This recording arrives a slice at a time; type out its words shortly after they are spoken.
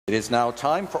It is now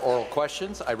time for oral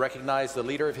questions. I recognize the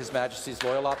Leader of His Majesty's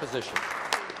Loyal Opposition.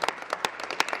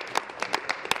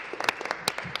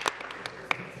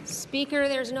 Speaker,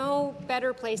 there's no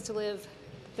better place to live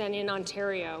than in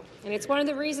Ontario. And it's one of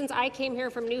the reasons I came here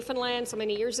from Newfoundland so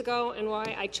many years ago and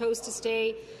why I chose to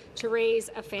stay to raise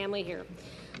a family here.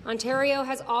 Ontario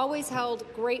has always held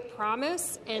great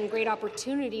promise and great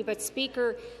opportunity, but,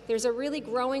 Speaker, there's a really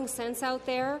growing sense out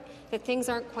there that things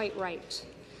aren't quite right.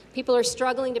 People are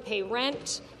struggling to pay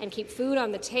rent and keep food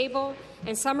on the table,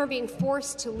 and some are being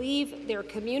forced to leave their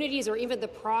communities or even the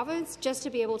province just to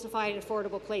be able to find an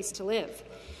affordable place to live.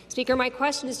 Speaker, my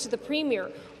question is to the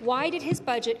Premier. Why did his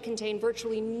budget contain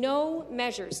virtually no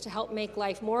measures to help make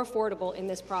life more affordable in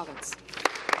this province?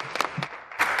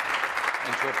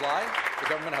 And to reply, the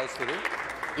Government House Leader.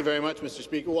 Thank you very much, Mr.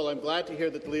 Speaker. Well, I'm glad to hear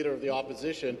that the Leader of the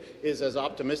Opposition is as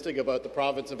optimistic about the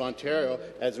province of Ontario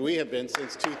as we have been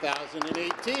since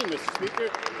 2018, Mr. Speaker.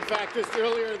 In fact, just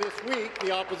earlier this week,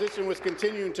 the Opposition was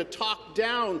continuing to talk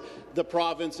down the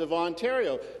province of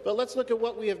Ontario. But let's look at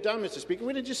what we have done, Mr. Speaker.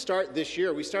 We didn't just start this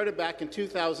year. We started back in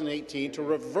 2018 to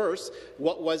reverse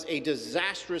what was a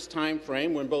disastrous time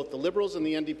frame when both the Liberals and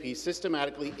the NDP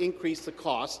systematically increased the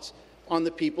costs on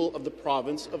the people of the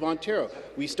province of Ontario.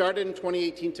 We started in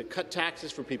 2018 to cut taxes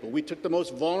for people. We took the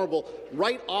most vulnerable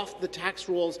right off the tax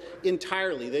rolls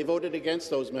entirely. They voted against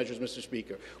those measures, Mr.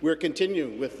 Speaker. We're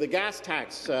continuing with the gas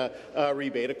tax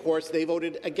rebate. Of course, they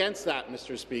voted against that,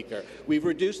 Mr. Speaker. We've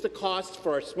reduced the costs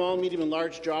for our small, medium, and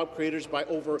large job creators by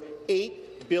over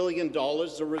 $8 billion.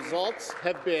 The results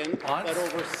have been that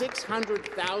over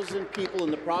 600,000 people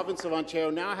in the province of Ontario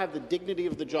now have the dignity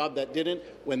of the job that didn't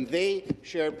when they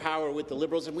shared power with the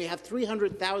Liberals, and we have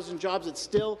 300,000 jobs that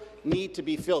still need to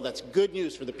be filled. That's good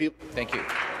news for the people. Thank you.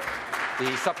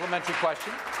 The supplementary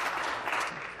question.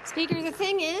 Speaker, the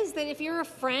thing is that if you're a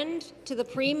friend to the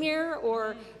Premier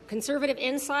or Conservative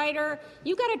insider,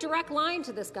 you've got a direct line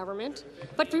to this government.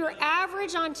 But for your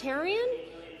average Ontarian,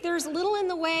 there's little in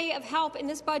the way of help in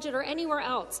this budget or anywhere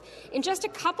else. In just a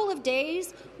couple of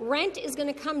days, rent is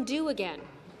going to come due again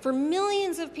for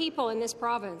millions of people in this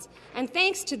province. And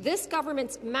thanks to this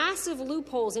government's massive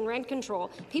loopholes in rent control,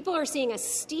 people are seeing a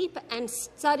steep and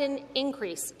sudden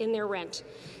increase in their rent.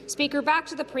 Speaker, back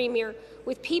to the Premier.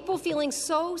 With people feeling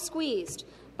so squeezed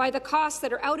by the costs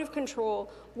that are out of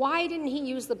control, why didn't he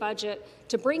use the budget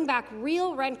to bring back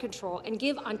real rent control and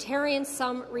give Ontarians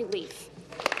some relief?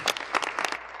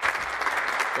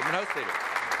 Government House Leader.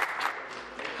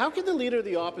 How can the Leader of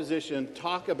the Opposition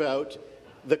talk about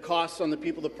the costs on the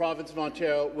people of the province of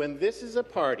Ontario when this is a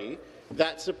party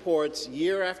that supports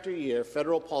year after year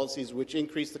federal policies which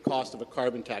increase the cost of a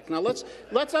carbon tax? Now let's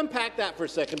unpack that for a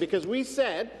second, because we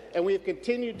said, and we have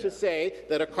continued to say,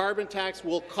 that a carbon tax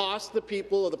will cost the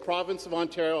people of the province of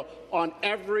Ontario on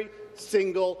every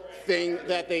single thing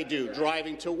that they do.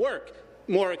 Driving to work,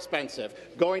 more expensive.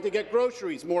 Going to get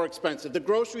groceries, more expensive. The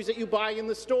groceries that you buy in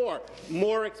the store,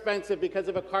 more expensive because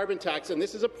of a carbon tax. And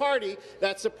this is a party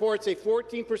that supports a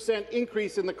 14%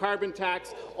 increase in the carbon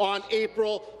tax on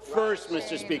April 1st,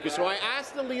 Mr. Speaker. So I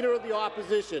ask the Leader of the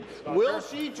Opposition, will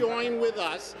she join with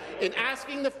us in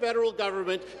asking the federal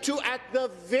government to, at the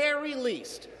very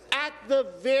least,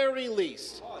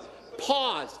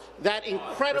 pause that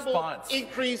incredible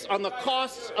increase on the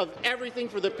costs of everything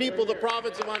for the people of the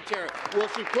province of Ontario? Will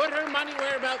she put her money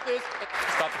where about this?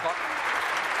 Stop the clock.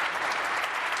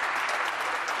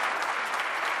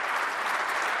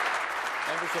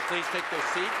 Members will please take their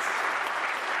seats.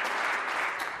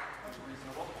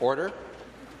 Order.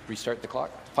 Restart the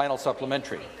clock. Final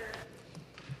supplementary.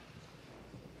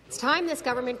 It's time this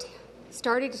government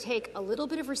started to take a little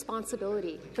bit of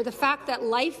responsibility for the fact that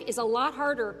life is a lot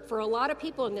harder for a lot of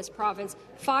people in this province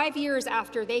 5 years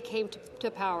after they came to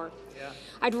power. Yeah.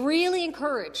 I'd really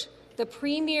encourage the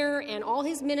Premier and all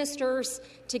his ministers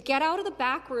to get out of the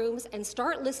back rooms and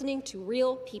start listening to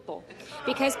real people,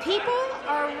 because people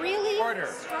are really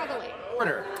struggling.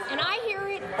 Order. And I hear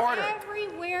it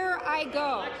everywhere I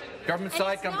go. Government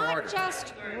side, come to order. It's not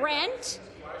just rent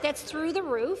that's through the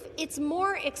roof. It's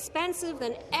more expensive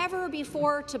than ever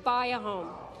before to buy a home.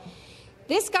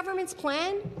 This government's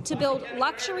plan to build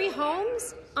luxury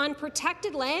homes on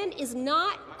protected land is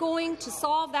not going to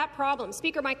solve that problem.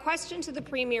 Speaker, my question to the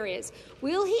Premier is,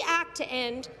 will he act to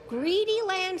end greedy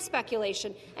land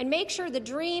speculation and make sure the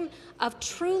dream of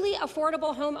truly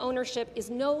affordable home ownership is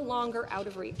no longer out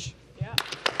of reach? Yeah.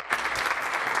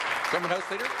 Government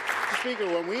House Leader. Speaker,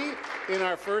 when we, in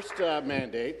our first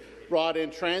mandate, brought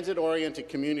in transit-oriented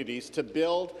communities to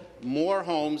build more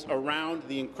homes around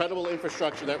the incredible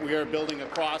infrastructure that we are building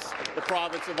across the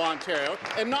province of Ontario,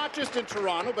 and not just in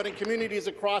Toronto, but in communities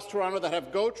across Toronto that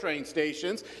have GO train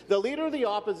stations. The Leader of the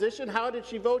Opposition, how did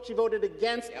she vote? She voted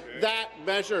against that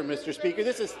measure, Mr. Speaker.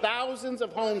 This is thousands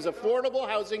of homes, affordable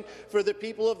housing for the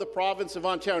people of the province of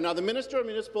Ontario. Now, the Minister of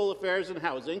Municipal Affairs and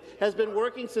Housing has been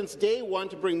working since day one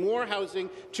to bring more housing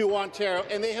to Ontario,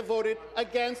 and they have voted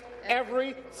against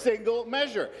every single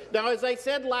measure. Now, as I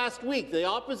said last week, the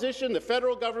opposition, the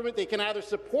federal government, they can either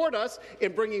support us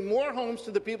in bringing more homes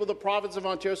to the people of the province of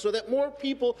Ontario so that more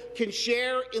people can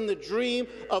share in the dream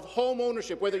of home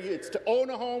ownership, whether it's to own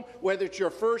a home, whether it's your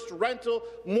first rental.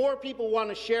 More people want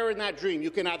to share in that dream.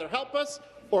 You can either help us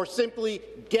or simply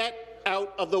get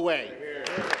out of the way.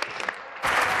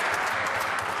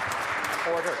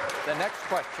 Order. The next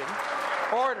question.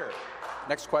 Order.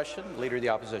 Next question, Leader of the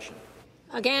Opposition.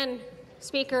 Again,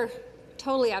 Speaker,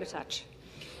 totally out of touch.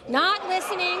 Not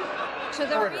listening to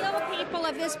the real people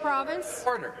of this province.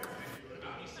 Order.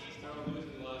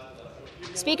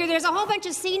 Speaker, there's a whole bunch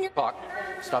of senior... Clock.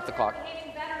 Stop the clock.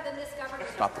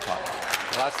 Stop the clock.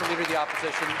 I'll ask the Leader of the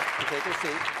Opposition to take her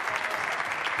seat.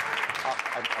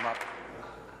 I'm up.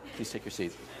 Please take your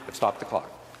seat. Stop the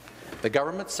clock. The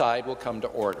government side will come to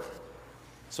order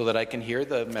so that I can hear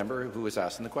the member who is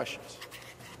asking the questions.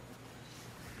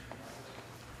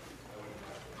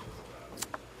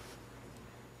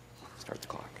 Start the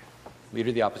clock. Leader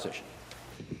of the Opposition.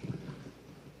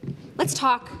 Let's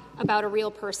talk about a real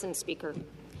person, Speaker.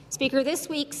 Speaker, this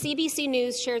week, CBC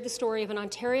News shared the story of an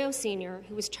Ontario senior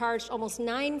who was charged almost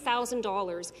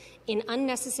 $9,000 in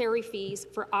unnecessary fees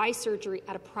for eye surgery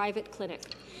at a private clinic.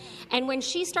 And when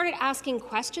she started asking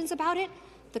questions about it,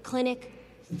 the clinic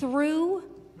threw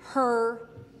her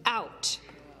out.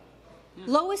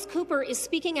 Lois Cooper is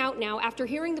speaking out now after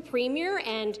hearing the Premier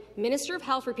and Minister of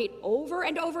Health repeat over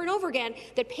and over and over again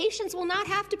that patients will not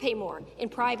have to pay more in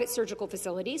private surgical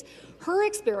facilities. Her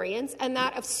experience and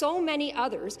that of so many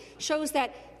others shows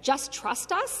that just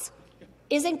trust us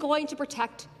isn't going to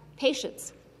protect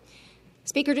patients.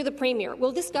 Speaker, to the Premier,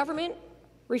 will this government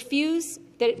refuse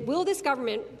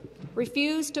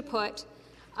to put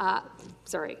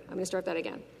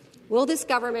Will this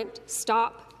government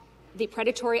stop the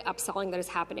predatory upselling that is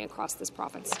happening across this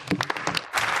province? To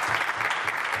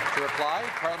reply,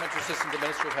 Parliamentary Assistant to the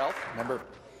Minister of Health. Member.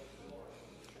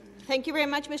 Thank you very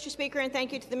much, Mr. Speaker, and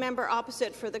thank you to the member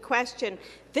opposite for the question.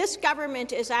 This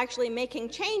government is actually making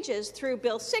changes through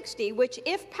Bill 60, which,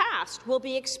 if passed, will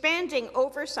be expanding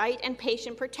oversight and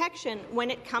patient protection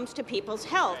when it comes to people's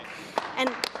health.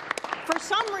 And for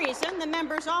some reason, the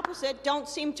members opposite don't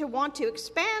seem to want to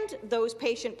expand those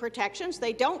patient protections.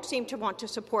 They don't seem to want to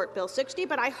support Bill 60,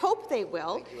 but I hope they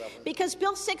will, because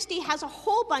Bill 60 has a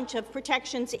whole bunch of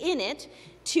protections in it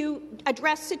to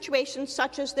address situations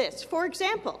such as this. For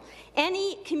example,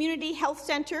 any community health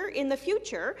centre in the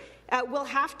future will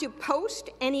have to post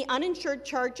any uninsured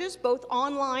charges both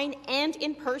online and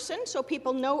in person so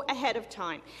people know ahead of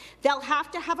time. They'll have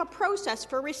to have a process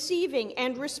for receiving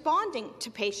and responding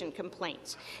to patient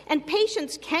complaints. And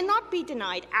patients cannot be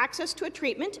denied access to a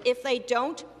treatment if they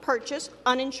don't purchase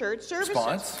uninsured services.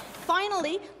 Response.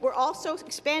 Finally, we're also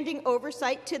expanding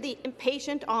oversight to the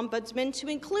patient ombudsman to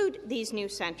include these new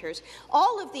centres.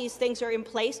 All of these things are in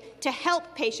place to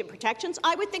help patient protections.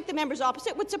 I would think the members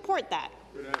opposite would support that.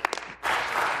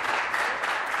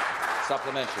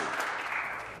 Supplementary.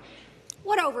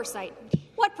 What oversight?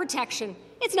 What protection?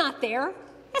 It's not there.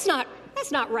 That's not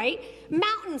right.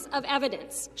 Mountains of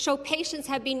evidence show patients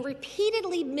have been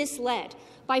repeatedly misled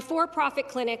by for-profit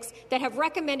clinics that have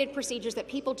recommended procedures that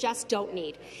people just don't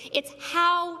need. It's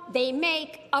how they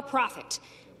make a profit.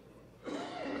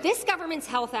 This government's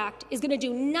Health Act is going to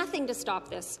do nothing to stop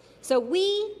this. So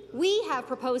we have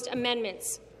proposed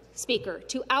amendments, Speaker,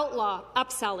 to outlaw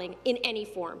upselling in any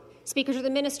form. Speaker, to the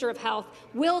Minister of Health,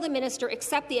 will the minister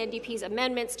accept the NDP's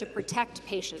amendments to protect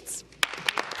patients?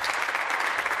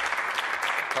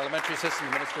 Parliamentary Assistant to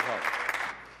the Minister of Health.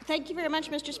 Thank you very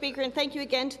much, Mr. Speaker, and thank you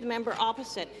again to the member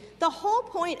opposite. The whole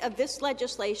point of this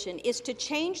legislation is to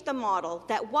change the model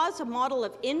that was a model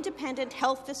of independent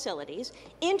health facilities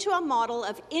into a model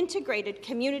of integrated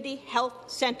community health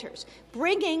centres,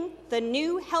 bringing the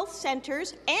new health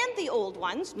centres and the old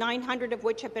ones, 900 of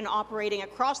which have been operating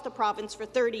across the province for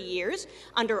 30 years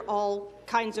under all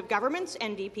kinds of governments,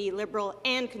 NDP, Liberal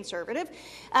and Conservative,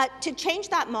 to change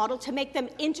that model to make them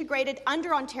integrated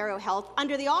under Ontario Health,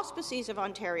 under the auspices of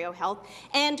Ontario Health,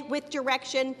 and with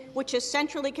direction which is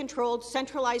centrally controlled,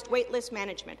 centralized waitlist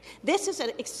management. This is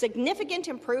a significant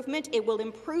improvement. It will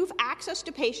improve access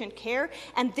to patient care,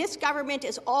 and this government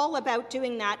is all about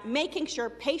doing that, making sure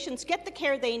patients get the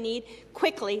care they need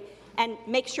quickly and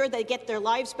make sure they get their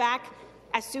lives back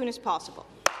as soon as possible.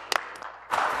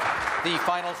 The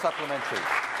final supplementary.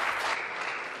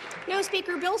 No,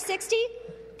 Speaker, Bill 60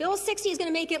 is going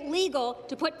to make it legal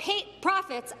to put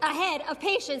profits ahead of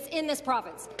patients in this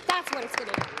province. That's what it's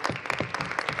going to do.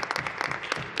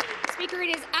 Speaker,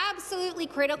 it is absolutely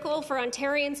critical for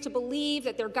Ontarians to believe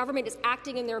that their government is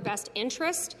acting in their best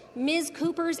interest. Ms.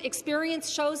 Cooper's experience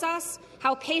shows us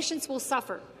how patients will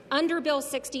suffer under Bill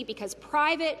 60 because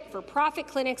private for-profit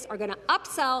clinics are going to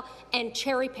upsell and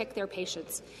cherry-pick their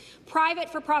patients. Private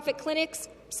for-profit clinics,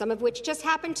 some of which just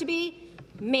happen to be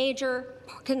major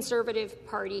Conservative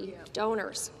Party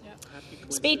donors.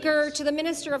 Speaker, to the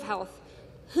Minister of Health,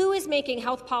 who is making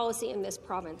health policy in this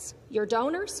province? Your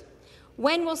donors?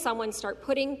 When will someone start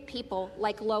putting people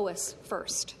like Lois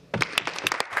first?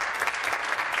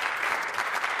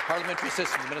 Parliamentary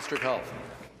Assistant to the Minister of Health.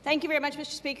 Thank you very much,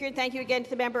 Mr. Speaker, and thank you again to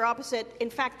the member opposite.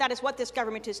 In fact, that is what this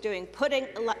government is doing, putting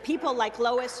people like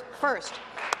Lois first,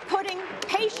 putting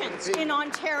patients in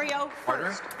Ontario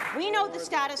first. We know the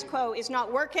status quo is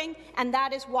not working, and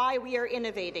that is why we are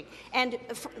innovating. And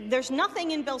there's nothing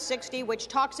in Bill 60 which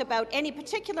talks about any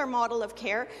particular model of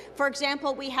care. For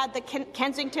example, we had the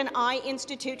Kensington Eye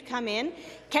Institute come in.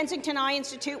 Kensington Eye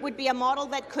Institute would be a model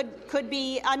that could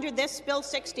be under this Bill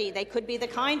 60. They could be the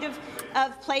kind of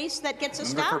place that gets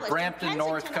established. Brampton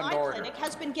North Kensington Eye Clinic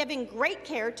has been giving great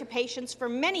care to patients for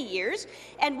many years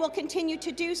and will continue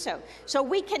to do so. So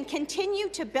we can continue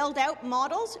to build out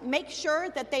models, make sure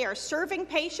that they are serving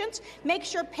patients, make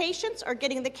sure patients are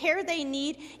getting the care they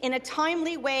need in a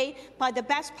timely way by the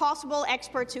best possible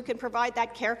experts who can provide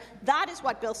that care. That is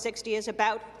what Bill 60 is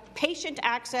about, patient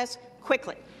access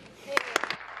quickly.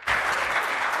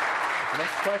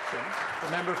 Next question,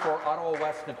 the member for Ottawa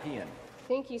West Nepean.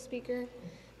 Thank you, Speaker.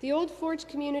 The Old Forge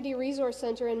Community Resource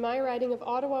Centre in my riding of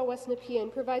Ottawa West Nepean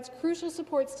provides crucial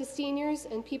supports to seniors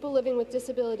and people living with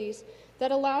disabilities that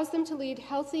allows them to lead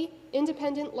healthy,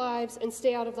 independent lives and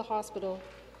stay out of the hospital.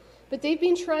 But they've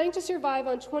been trying to survive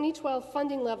on 2012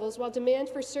 funding levels while demand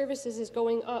for services is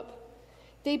going up.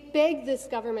 They begged this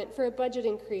government for a budget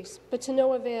increase, but to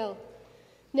no avail.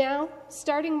 Now,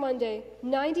 starting Monday,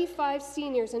 95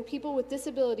 seniors and people with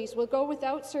disabilities will go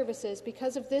without services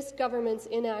because of this government's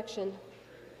inaction.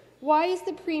 Why is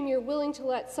the Premier willing to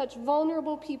let such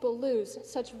vulnerable people lose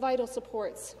such vital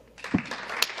supports?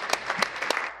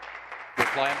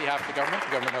 Reply on behalf of the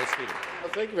Government House Leader.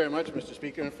 Well, thank you very much, Mr.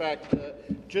 Speaker. In fact,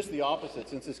 just the opposite.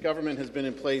 Since this government has been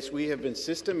in place, we have been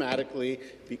systematically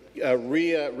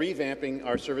revamping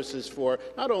our services for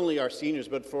not only our seniors,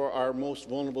 but for our most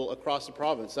vulnerable across the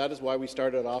province. That is why we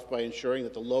started off by ensuring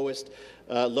that the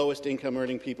lowest income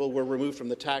earning people were removed from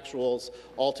the tax rolls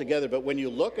altogether. But when you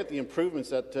look at the improvements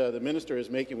that the minister is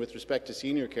making with respect to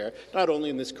senior care, not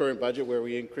only in this current budget where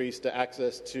we increased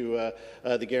access to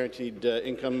the guaranteed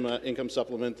income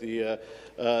supplement, the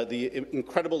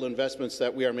incredible investments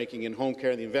that we are making in home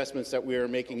care, the investments that we are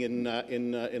making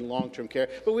in long-term care,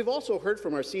 but we've also heard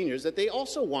from our seniors that they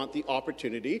also want the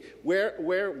opportunity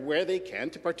where they can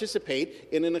to participate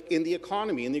in the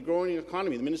economy, in the growing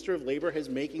economy. The Minister of Labour is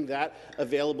making that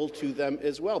available to them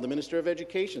as well. The Minister of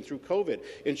Education, through COVID,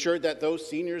 ensured that those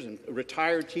seniors and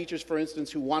retired teachers, for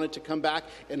instance, who wanted to come back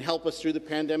and help us through the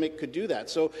pandemic could do that.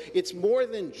 So it's more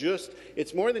than just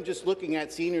looking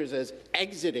at seniors as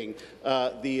exiting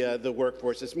the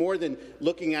workforce. It's more than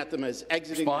looking at them as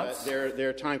exiting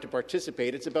their time to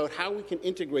participate. It's about how we can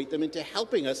integrate them into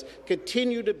helping us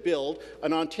continue to build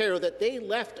an Ontario that they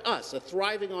left us, a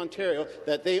thriving Ontario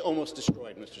that they almost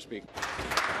destroyed, Mr. Speaker.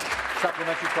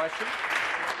 Supplementary question.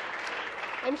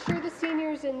 I'm sure the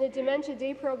seniors in the Dementia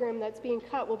Day program that's being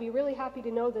cut will be really happy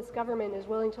to know this government is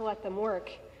willing to let them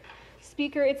work.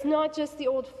 Speaker, it's not just the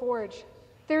Old Forge.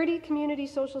 30 community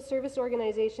social service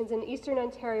organizations in Eastern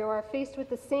Ontario are faced with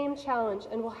the same challenge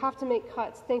and will have to make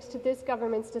cuts thanks to this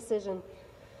government's decision.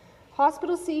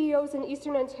 Hospital CEOs in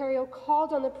Eastern Ontario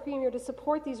called on the Premier to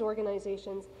support these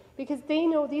organizations because they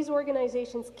know these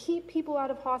organizations keep people out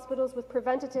of hospitals with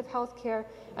preventative health care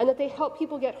and that they help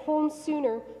people get home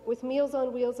sooner with Meals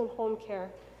on Wheels and home care.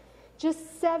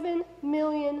 Just $7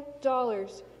 million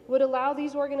would allow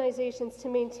these organizations to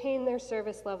maintain their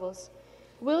service levels.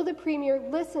 Will the Premier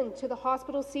listen to the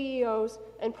hospital CEOs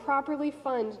and properly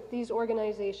fund these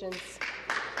organizations?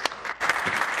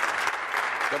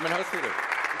 Government House Leader.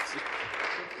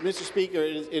 Mr. Speaker,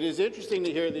 it is interesting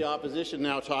to hear the opposition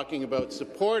now talking about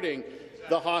supporting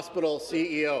the hospital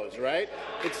CEOs, right?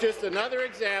 It's just another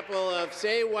example of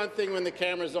say one thing when the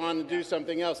camera's on and do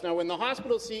something else. Now, when the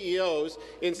hospital CEOs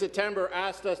in September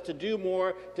asked us to do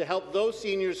more to help those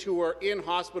seniors who are in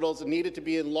hospitals and needed to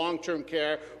be in long-term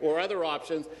care or other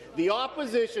options, the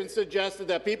opposition suggested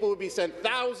that people would be sent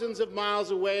thousands of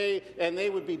miles away and they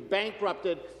would be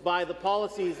bankrupted by the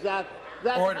policies that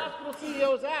the hospital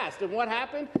CEOs asked. And what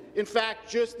happened? In fact,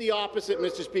 just the opposite,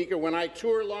 Mr. Speaker. When I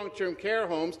tour long-term care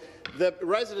homes, the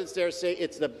residents there say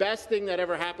it's the best thing that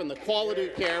ever happened. The quality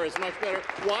of care is much better.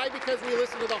 Why? Because we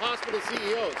listen to the hospital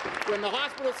CEOs. When the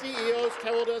hospital CEOs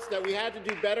told us that we had to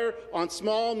do better on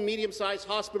small, medium-sized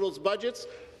hospitals' budgets,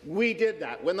 we did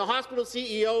that. When the hospital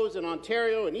CEOs in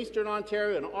Ontario and Eastern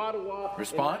Ontario and Ottawa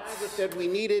and Niagara said we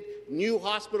needed new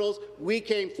hospitals, we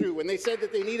came through. When they said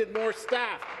that they needed more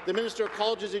staff, the Minister of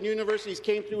Colleges and Universities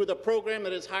came through with a program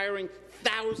that is hiring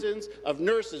thousands of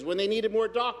nurses. When they needed more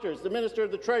doctors, the Minister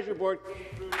of the Treasury Board came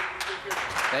through.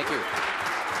 Thank you.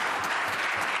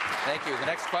 Thank you. The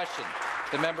next question.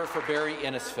 The member for Barrie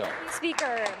Innisfil.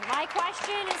 Speaker, my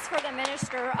question is for the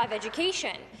Minister of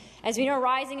Education. As we know,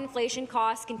 rising inflation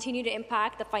costs continue to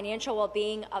impact the financial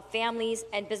well-being of families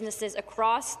and businesses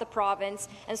across the province,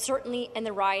 and certainly in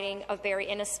the riding of Barrie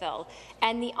Innisfil.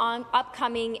 And the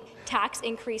upcoming tax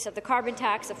increase of the carbon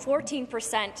tax of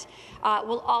 14%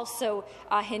 will also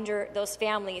hinder those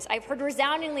families. I've heard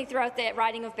resoundingly throughout the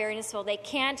riding of Barrie Innisfil they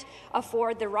can't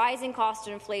afford the rising cost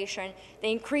of inflation.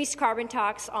 They increased carbon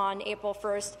tax on April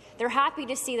 1st. They're happy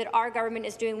to see that our government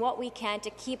is doing what we can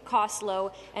to keep costs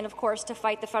low and, of course, to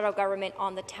fight the federal government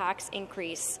on the tax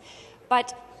increase.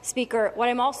 But, Speaker, what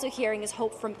I'm also hearing is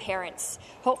hope from parents.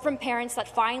 Hope from parents that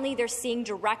finally they're seeing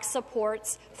direct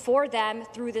supports for them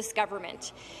through this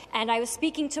government. And I was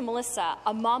speaking to Melissa,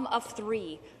 a mom of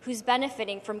 3, who's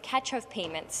benefiting from catch-up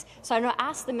payments. So I'm going to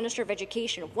ask the Minister of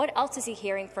Education, what else is he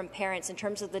hearing from parents in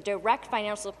terms of the direct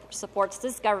financial supports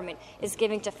this government is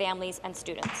giving to families and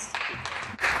students?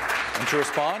 And to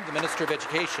respond, the Minister of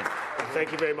Education.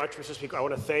 Thank you very much, Mr. Speaker. I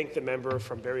want to thank the member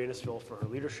from Barrie Innisfil for her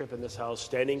leadership in this House,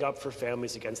 standing up for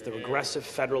families against the regressive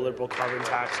federal Liberal carbon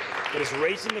tax that is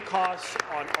raising the costs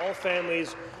on all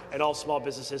families and all small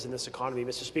businesses in this economy.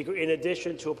 Mr. Speaker, in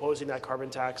addition to opposing that carbon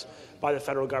tax by the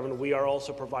federal government, we are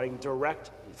also providing direct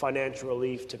financial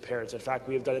relief to parents. In fact,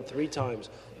 we have done it 3 times.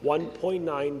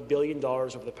 $1.9 billion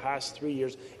over the past 3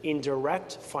 years in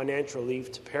direct financial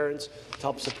relief to parents to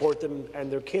help support them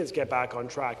and their kids get back on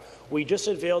track. We just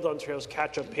unveiled Ontario's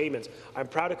catch-up payments. I'm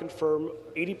proud to confirm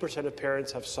 80% of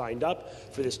parents have signed up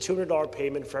for this $200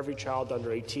 payment for every child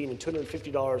under 18 and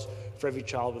 $250 for every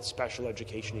child with special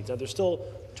education needs. Now, there's still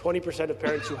 20% of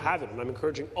parents who haven't, and I'm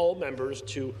encouraging all members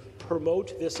to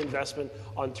promote this investment.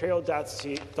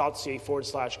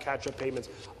 Ontario.ca/catch-up payments.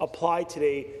 Apply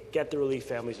today. Get the relief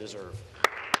families deserve.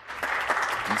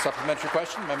 And supplementary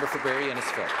question, member for Barrie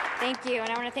Innisfil. Thank you, and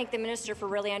I want to thank the Minister for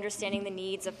really understanding the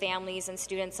needs of families and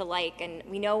students alike. And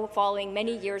we know following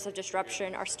many years of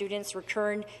disruption, our students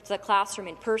returned to the classroom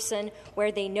in person,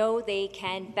 where they know they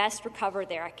can best recover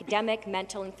their academic,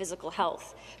 mental, and physical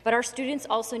health. But our students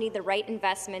also need the right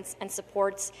investments and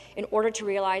supports in order to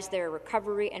realize their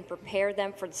recovery and prepare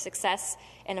them for the success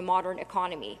in a modern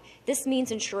economy. This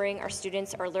means ensuring our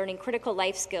students are learning critical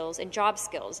life skills and job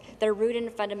skills that are rooted in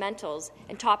fundamentals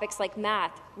and topics like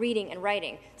math, reading, and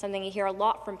writing, something you hear a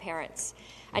lot from parents.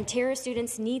 Ontario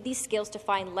students need these skills to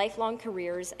find lifelong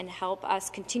careers and help us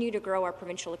continue to grow our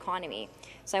provincial economy.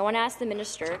 So I want to ask the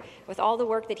Minister, with all the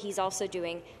work that he's also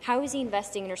doing, how is he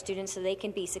investing in our students so they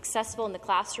can be successful in the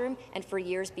classroom and for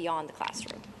years beyond the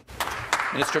classroom?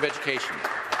 Minister of Education.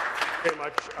 Thank you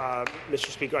very much, Mr.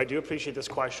 Speaker. I do appreciate this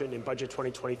question. In Budget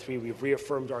 2023, we've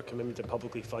reaffirmed our commitment to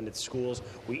publicly funded schools.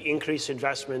 We increased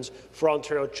investments for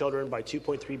Ontario children by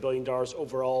 $2.3 billion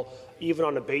overall. Even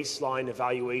on a baseline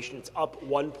evaluation, it's up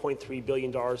 $1.3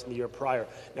 billion in the year prior.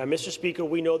 Now, Mr. Speaker,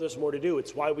 we know there's more to do.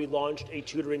 It's why we launched a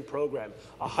tutoring program,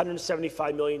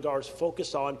 $175 million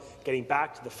focused on getting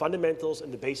back to the fundamentals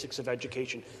and the basics of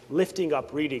education, lifting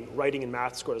up reading, writing, and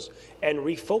math scores, and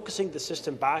refocusing the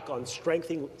system back on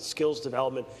strengthening skills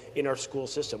development in our school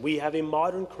system. We have a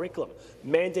modern curriculum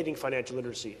mandating financial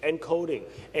literacy and coding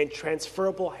and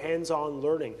transferable hands-on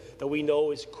learning that we know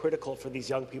is critical for these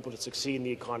young people to succeed in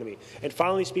the economy. And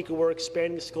finally, Speaker, we're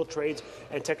expanding skilled trades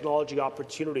and technology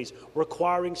opportunities,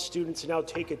 requiring students to now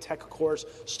take a tech course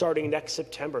starting next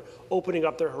September, opening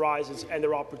up their horizons and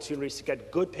their opportunities to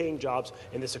get good-paying jobs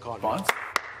in this economy. Bonds.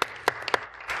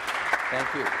 Thank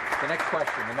you. The next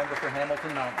question, the member for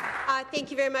Hamilton Mountain.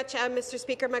 Thank you very much, Mr.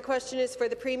 Speaker. My question is for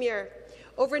the Premier.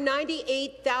 Over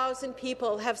 98,000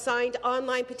 people have signed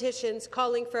online petitions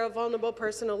calling for a vulnerable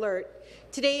person alert.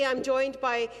 Today, I'm joined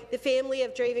by the family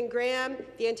of Draven Graham,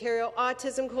 the Ontario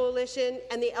Autism Coalition,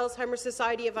 and the Alzheimer's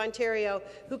Society of Ontario,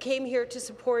 who came here to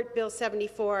support Bill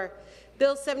 74.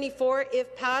 Bill 74,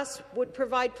 if passed, would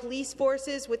provide police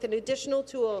forces with an additional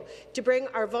tool to bring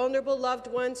our vulnerable loved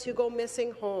ones who go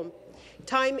missing home.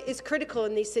 Time is critical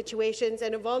in these situations,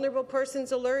 and a vulnerable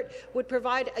persons alert would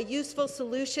provide a useful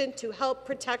solution to help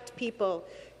protect people.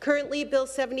 Currently, Bill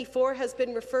 74 has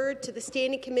been referred to the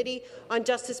Standing Committee on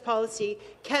Justice Policy.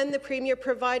 Can the Premier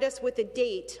provide us with a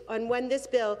date on when this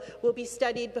bill will be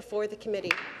studied before the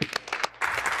committee?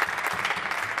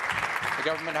 The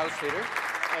Government House Leader.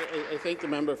 I thank the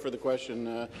member for the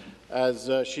question. As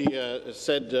she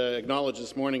acknowledged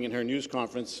this morning in her news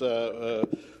conference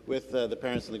with the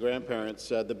parents and the grandparents,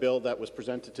 the bill that was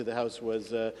presented to the House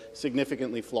was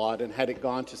significantly flawed, and had it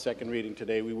gone to second reading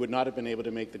today, we would not have been able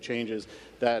to make the changes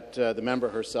that the member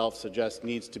herself suggests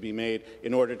needs to be made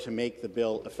in order to make the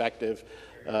bill effective.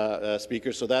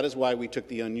 Speaker. So that is why we took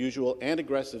the unusual and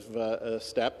aggressive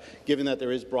step, given that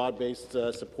there is broad-based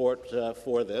support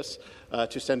for this,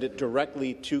 to send it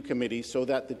directly to committee so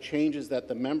that the changes that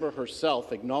the member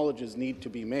herself acknowledges need to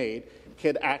be made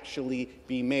could actually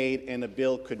be made and a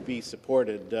bill could be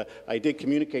supported. I did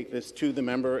communicate this to the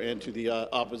member and to the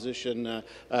opposition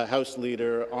House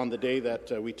Leader on the day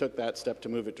that we took that step to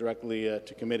move it directly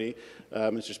to committee,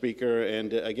 Mr. Speaker,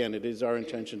 and again, it is our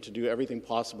intention to do everything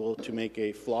possible to make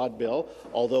a flawed bill,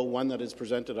 although one that is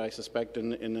presented, I suspect,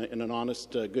 in an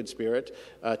honest, good spirit,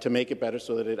 to make it better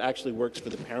so that it actually works for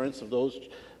the parents of those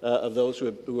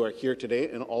who are here today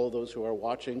and all of those who are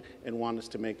watching and want us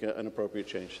to make an appropriate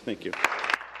change. Thank you.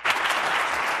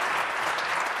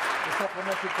 A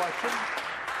supplementary question.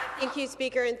 Thank you,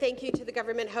 Speaker, and thank you to the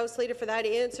Government House Leader for that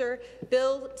answer.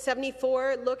 Bill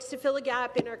 74 looks to fill a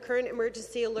gap in our current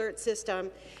emergency alert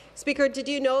system. Speaker, did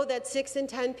you know that 6 in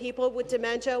 10 people with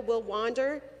dementia will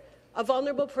wander? A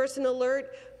vulnerable person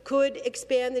alert could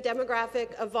expand the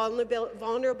demographic of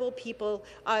vulnerable people,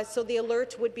 so the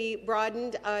alert would be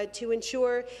broadened to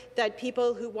ensure that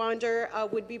people who wander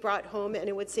would be brought home, and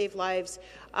it would save lives.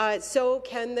 So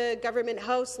can the Government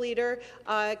House Leader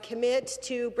commit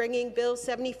to bringing Bill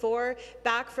 74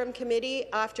 back from committee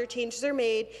after changes are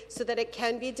made so that it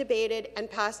can be debated and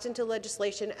passed into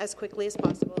legislation as quickly as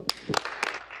possible?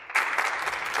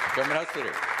 Government House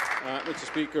Leader. Mr.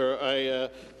 Speaker,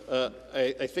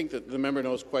 I think that the member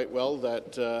knows quite well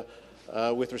that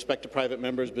with respect to private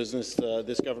members' business,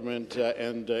 this government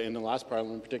and in the last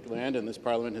parliament in particular and in this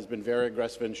parliament has been very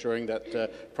aggressive in ensuring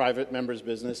that private members'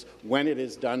 business, when it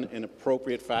is done in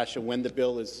appropriate fashion, when the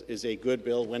bill is a good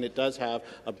bill, when it does have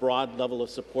a broad level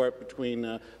of support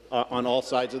between on all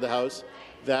sides of the House,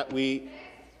 that we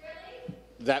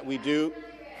do.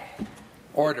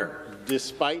 Order.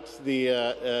 Despite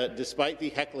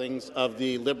the hecklings of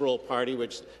the Liberal Party,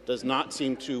 which does not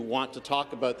seem to want to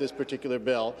talk about this particular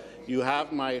bill, you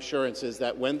have my assurances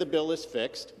that when the bill is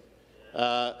fixed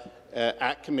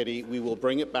at committee, we will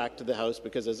bring it back to the House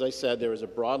because, as I said, there is a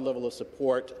broad level of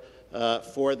support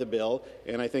for the bill,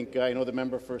 and I know the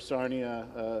member for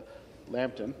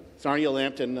Sarnia-Lambton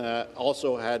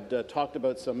also had talked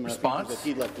about some things that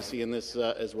he'd like to see in this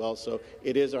as well. So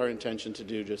it is our intention to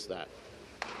do just that.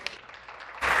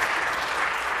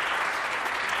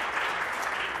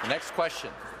 The next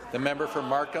question, the member for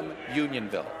Markham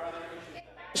Unionville.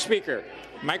 Speaker,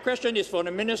 my question is for the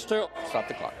Minister. Stop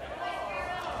the clock.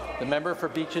 The member for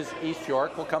Beaches East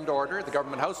York will come to order. The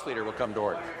Government House Leader will come to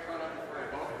order.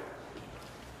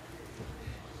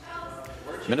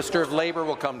 Minister of Labour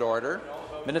will come to order.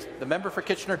 The member for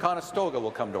Kitchener-Conestoga will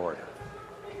come to order.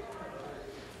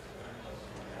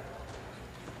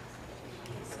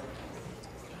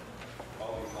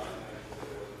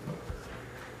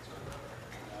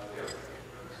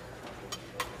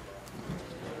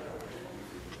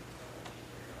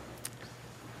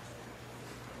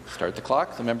 Start the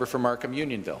clock. The member for Markham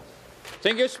Unionville.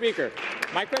 Thank you, Speaker.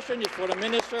 My question is for the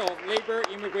Minister of Labour,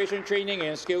 Immigration Training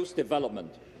and Skills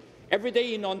Development. Every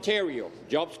day in Ontario,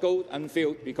 jobs go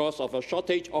unfilled because of a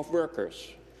shortage of workers.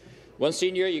 One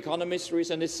senior economist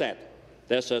recently said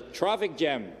there's a traffic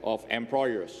jam of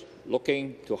employers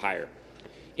looking to hire.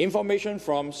 Information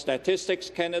from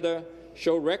Statistics Canada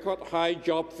show record-high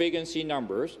job vacancy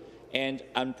numbers and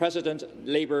unprecedented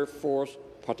labour force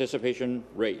participation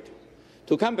rate.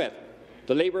 To combat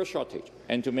the labour shortage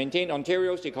and to maintain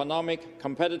Ontario's economic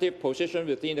competitive position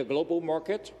within the global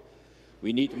market,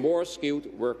 we need more skilled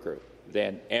workers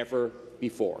than ever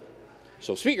before.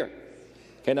 So, Speaker,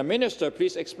 can the Minister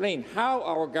please explain how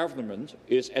our government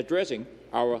is addressing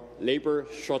our labour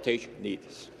shortage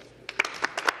needs?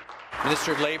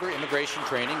 Minister of Labour, Immigration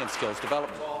Training and Skills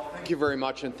Development. Thank you very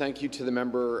much, and thank you to the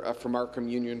member from Markham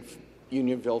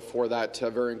Unionville for that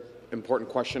very important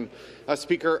question.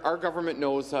 Speaker, our government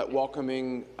knows that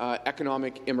welcoming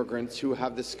economic immigrants who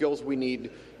have the skills we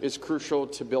need is crucial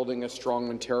to building a strong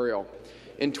Ontario.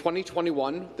 In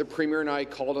 2021, the Premier and I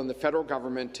called on the federal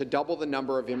government to double the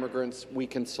number of immigrants we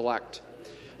can select.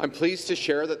 I'm pleased to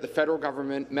share that the federal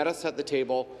government met us at the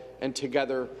table, and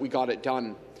together we got it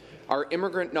done. Our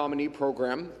immigrant nominee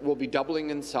program will be doubling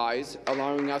in size,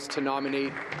 allowing us to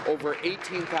nominate over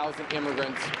 18,000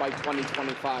 immigrants by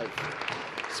 2025.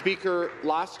 Speaker,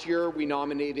 last year we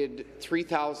nominated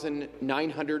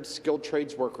 3,900 skilled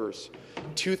trades workers,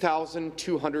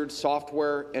 2,200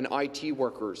 software and IT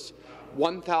workers,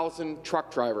 1,000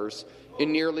 truck drivers,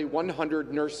 and nearly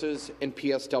 100 nurses and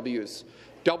PSWs.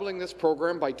 Doubling this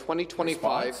program by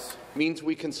 2025 means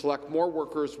we can select more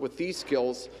workers with these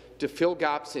skills to fill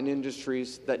gaps in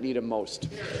industries that need them most.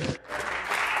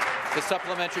 The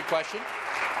supplementary question.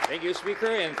 Thank you, Speaker,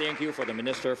 and thank you for the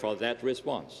Minister for that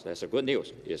response. That's a good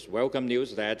news. It's welcome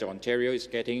news that Ontario is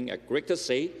getting a greater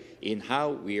say in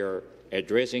how we are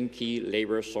addressing key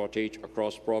labour shortage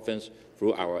across province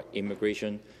through our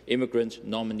immigrant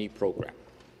nominee program.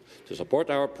 To support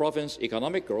our province's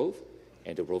economic growth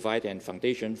and to provide a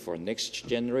foundation for next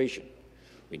generation,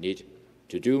 we need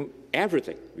to do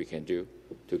everything we can do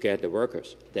to get the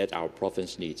workers that our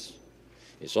province needs.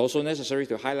 It's also necessary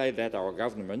to highlight that our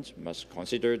government must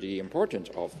consider the importance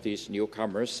of these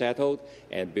newcomers settled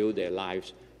and build their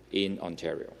lives in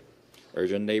Ontario.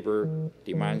 Urgent labour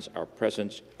demands are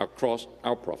present across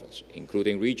our province,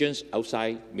 including regions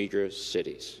outside major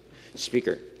cities.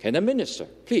 Speaker, can the Minister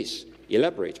please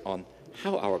elaborate on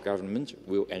how our government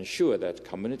will ensure that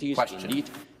communities in need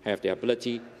have the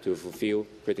ability to fulfil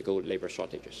critical labour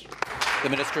shortages? The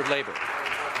Minister of Labour.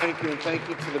 Thank you, and thank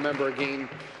you to the member again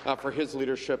for his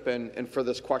leadership and for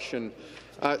this question.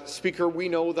 Speaker, we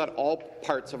know that all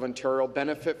parts of Ontario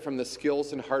benefit from the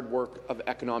skills and hard work of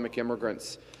economic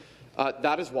immigrants.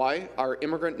 That is why our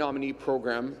immigrant nominee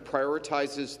program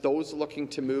prioritizes those looking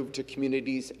to move to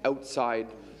communities outside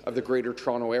of the Greater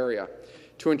Toronto Area.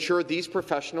 To ensure these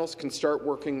professionals can start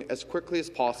working as quickly as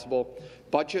possible,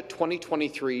 Budget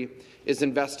 2023 is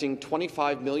investing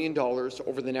 $25 million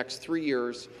over the next 3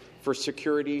 years for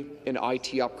security and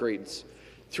IT upgrades.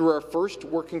 Through our first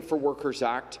Working for Workers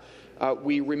Act,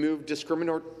 we removed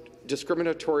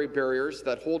discriminatory barriers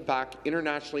that hold back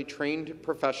internationally trained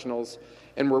professionals,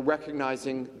 and we're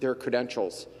recognizing their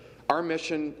credentials. Our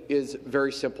mission is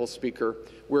very simple, Speaker.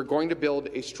 We're going to build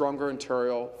a stronger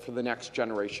Ontario for the next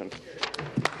generation.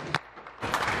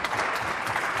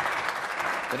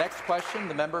 The next question,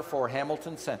 the member for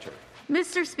Hamilton Centre.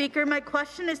 Mr. Speaker, my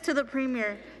question is to the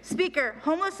Premier. Speaker,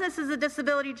 homelessness is a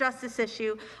disability justice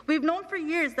issue. We've known for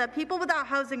years that people without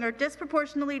housing are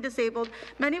disproportionately disabled,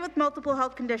 many with multiple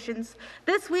health conditions.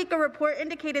 This week, a report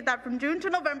indicated that from June to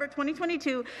November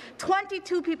 2022,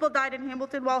 22 people died in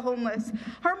Hamilton while homeless.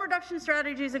 Harm reduction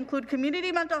strategies include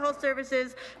community mental health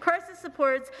services, crisis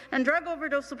supports, and drug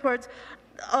overdose supports,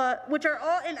 which are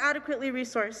all inadequately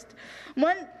resourced.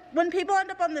 When people end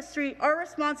up on the street, our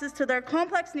responses to their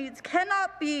complex needs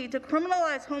cannot be to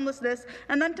criminalize homelessness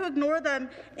and then to ignore them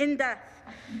in death.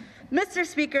 Mr.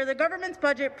 Speaker, the government's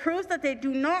budget proves that they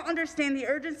do not understand the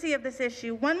urgency of this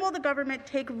issue. When will the government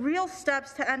take real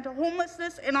steps to end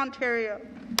homelessness in Ontario?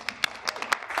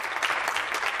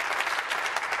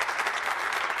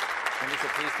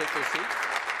 Members, please take their seats.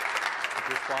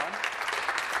 To respond,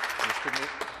 Mr.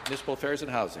 Municipal Affairs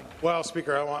and Housing. Well,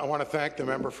 Speaker, I want to thank the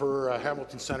member for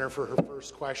Hamilton Centre for her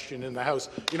first question in the House.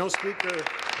 You know, Speaker,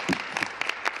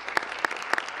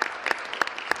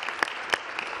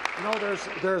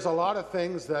 there's a lot of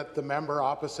things that the member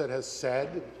opposite has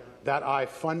said that I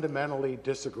fundamentally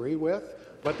disagree with,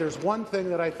 but there's one thing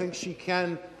that I think she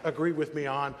can agree with me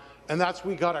on, and that's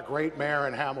we got a great mayor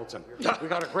in Hamilton. We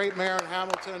got a great mayor in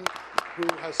Hamilton who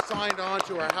has signed on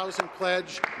to our housing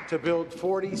pledge to build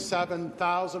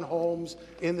 47,000 homes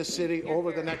in the city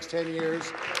over the next 10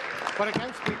 years. But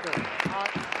again, Speaker,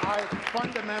 I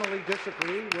fundamentally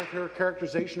disagree with her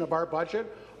characterization of our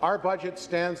budget. Our budget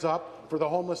stands up for the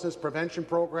homelessness prevention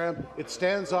program. It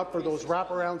stands up for those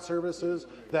wraparound services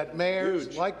that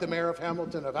mayors, like the Mayor of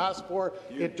Hamilton, have asked for.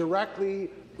 It directly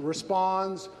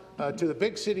responds to the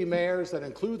big city mayors, that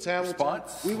includes Hamilton.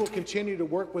 We will continue to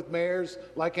work with mayors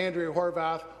like Andrea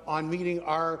Horwath on meeting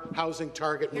our housing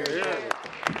target.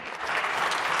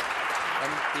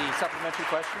 The supplementary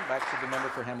question back to the member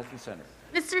for Hamilton Centre.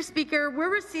 Mr. Speaker, we're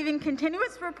receiving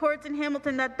continuous reports in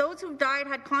Hamilton that those who died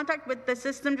had contact with the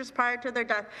system just prior to their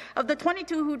death. Of the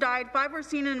 22 who died, 5 were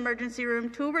seen in an emergency room,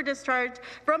 2 were discharged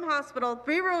from hospital,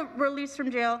 3 were released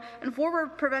from jail, and 4 were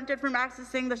prevented from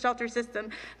accessing the shelter system.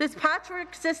 This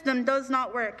patchwork system does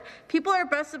not work. People are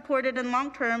best supported in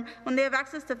long term when they have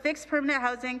access to fixed permanent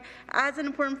housing as an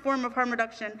important form of harm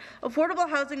reduction. Affordable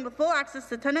housing with full access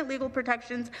to tenant legal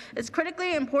protections is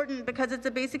critically important because it's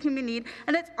a basic human need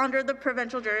and it's under the provincial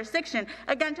jurisdiction.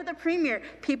 Again, to the Premier,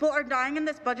 people are dying and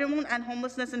this budget won't end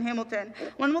homelessness in Hamilton.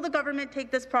 When will the government take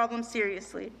this problem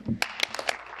seriously?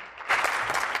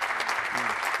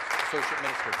 Associate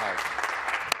Minister of Housing.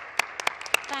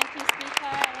 Thank you,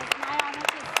 Speaker. It is my honour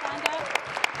to stand up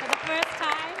for the first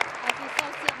time as the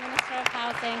Associate Minister of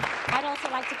Housing. I'd also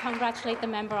like to congratulate the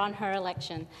member on her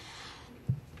election.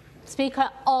 Speaker,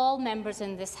 all members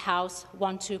in this House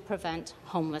want to prevent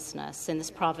homelessness in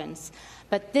this province,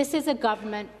 but this is a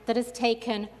government that has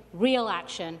taken real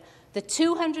action. The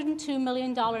 $202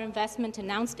 million investment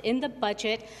announced in the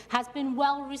budget has been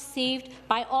well received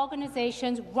by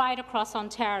organizations right across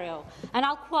Ontario. And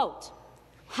I'll quote,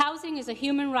 "Housing is a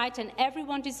human right and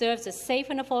everyone deserves a safe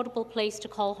and affordable place to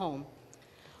call home."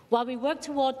 While we work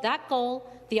toward that goal,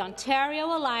 the Ontario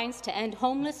Alliance to End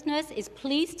Homelessness is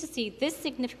pleased to see this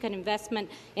significant investment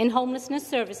in homelessness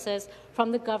services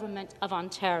from the Government of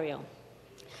Ontario.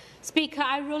 Speaker,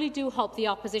 I really do hope the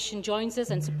opposition joins us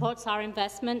and supports our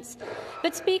investments.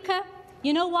 But, Speaker,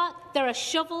 you know what? There are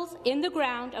shovels in the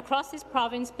ground across this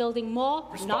province building more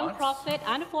non-profit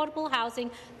and affordable housing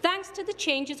thanks to the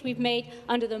changes we've made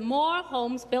under the More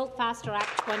Homes Built Faster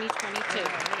Act 2022.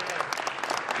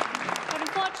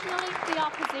 Unfortunately, the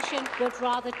opposition would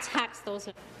rather tax those.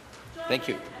 Thank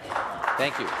you.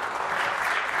 Thank you.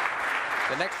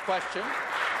 The next question,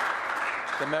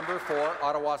 the member for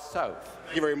Ottawa South.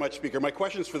 Thank you very much, Speaker. My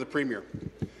question is for the Premier.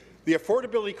 The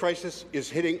affordability crisis is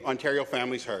hitting Ontario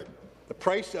families hard. The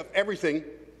price of everything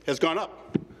has gone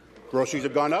up. Groceries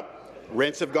have gone up,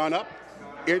 rents have gone up,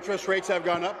 interest rates have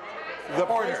gone up. The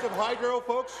price of hydro,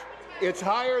 folks, it's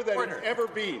higher than it's ever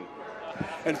been.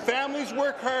 And families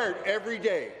work hard every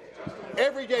day.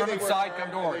 Every day they work hard,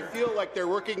 and they feel like they're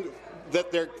working,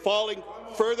 that they're falling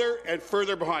further and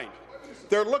further behind.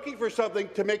 They're looking for something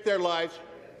to make their lives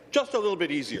just a little bit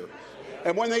easier.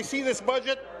 And when they see this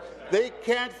budget, they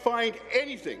can't find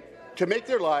anything to make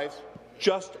their lives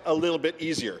just a little bit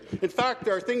easier. In fact,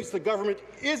 there are things the government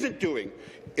isn't doing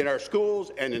in our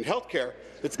schools and in healthcare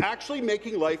that's actually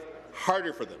making life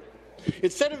harder for them.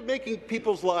 Instead of making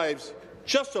people's lives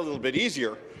just a little bit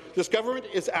easier, this government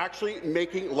is actually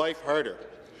making life harder.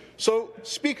 So,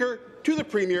 Speaker, to the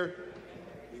Premier,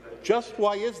 just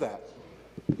why is that?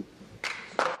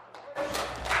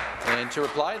 And to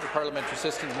reply, the Parliamentary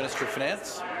Assistant Minister of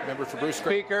Finance, member for Bruce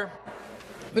Grey. Speaker,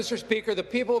 Mr. Speaker, the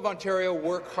people of Ontario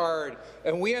work hard,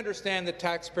 and we understand that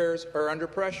taxpayers are under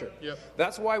pressure. Yep.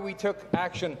 That's why we took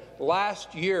action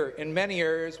last year in many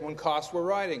areas when costs were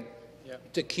rising,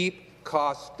 to keep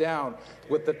costs down.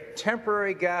 With the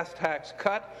temporary gas tax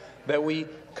cut that we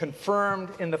confirmed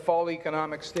in the fall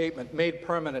economic statement, made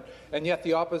permanent, and yet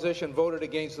the opposition voted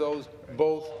against those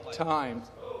both times.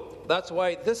 That's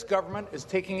why this government is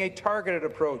taking a targeted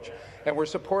approach, and we're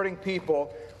supporting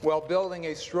people while building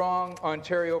a strong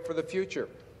Ontario for the future.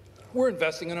 We're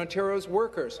investing in Ontario's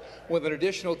workers with an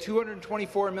additional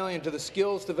 $224 million to the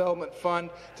Skills Development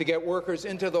Fund to get workers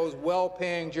into those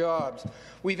well-paying jobs.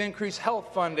 We've increased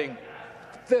health funding,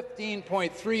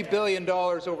 $15.3 billion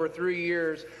over 3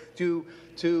 years,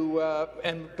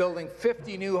 and building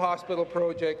 50 new hospital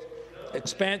projects,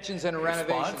 expansions and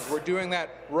renovations. We're doing that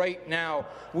right now.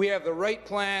 We have the right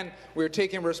plan. We're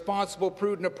taking a responsible,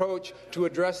 prudent approach to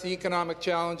address the economic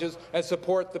challenges and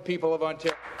support the people of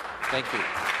Ontario. Thank you.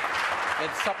 And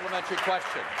supplementary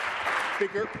question.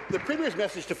 Speaker, the Premier's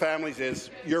message to families is,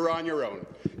 you're on your own.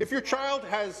 If your child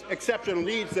has exceptional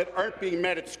needs that aren't being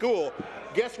met at school,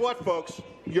 guess what, folks?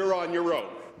 You're on your own.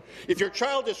 If your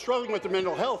child is struggling with their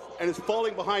mental health and is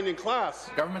falling behind in class,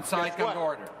 government side come to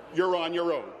order. You're on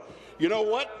your own. You know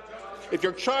what? If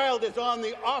your child is on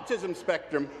the autism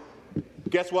spectrum,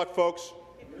 guess what, folks?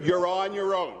 You're on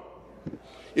your own.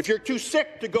 If you're too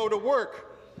sick to go to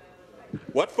work,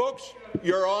 what, folks?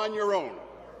 You're on your own.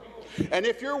 And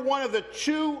if you're one of the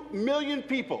 2 million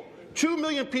people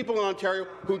in Ontario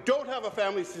who don't have a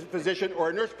family physician or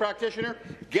a nurse practitioner,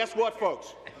 guess what,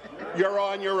 folks? You're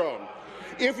on your own.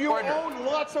 If you own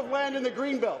lots of land in the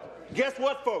Greenbelt, guess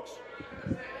what, folks?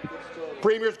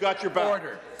 Premier's got your back.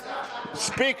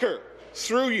 Speaker,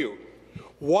 through you,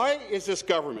 why is this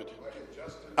government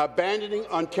abandoning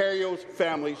Ontario's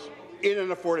families in an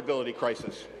affordability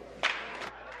crisis.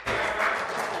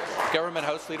 Government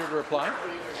House Leader to reply.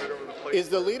 Is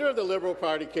the leader of the Liberal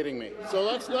Party kidding me? So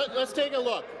let's take a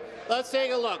look. Let's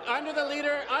take a look. Under the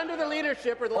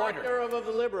leadership or the lack thereof of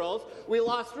the Liberals, we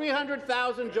lost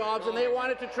 300,000 jobs, and they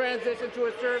wanted to transition to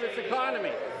a service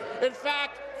economy. In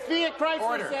fact, Fiat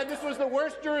Chrysler said this was the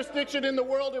worst jurisdiction in the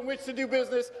world in which to do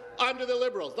business under the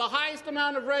Liberals. The highest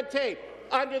amount of red tape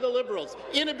under the Liberals.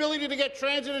 Inability to get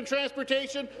transit and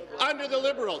transportation under the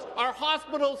Liberals. Our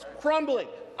hospitals crumbling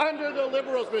under the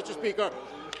Liberals, Mr. Speaker.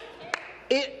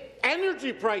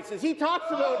 Energy prices. He talks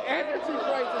about energy prices.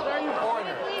 Are you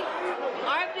kidding me?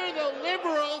 Under the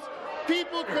Liberals,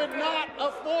 people could not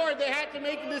afford. They had to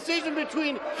make a decision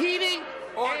between heating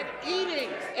and eating.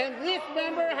 And this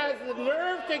member has the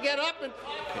nerve to get up and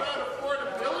talk about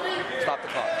affordability. Stop the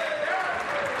clock.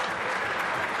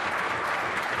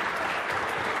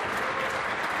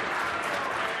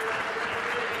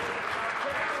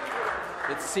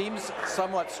 It seems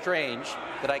somewhat strange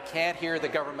that I can't hear the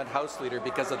Government House Leader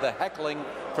because of the heckling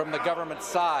from the government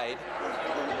side,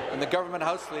 and the Government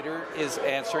House Leader is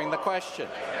answering the question.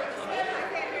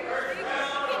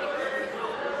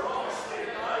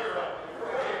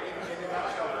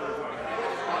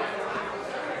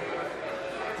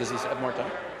 Does he have more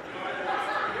time?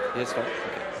 He has time?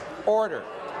 Okay. Order.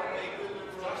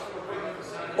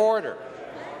 Order.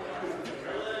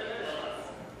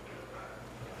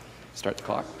 Start the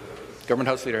clock. Government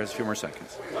House Leader has a few more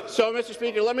seconds. So, Mr.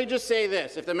 Speaker, let me just say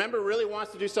this. If the member really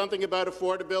wants to do something about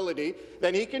affordability,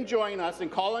 then he can join us in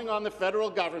calling on the federal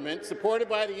government, supported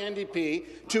by the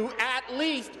NDP, to at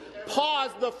least pause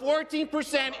the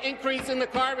 14% increase in the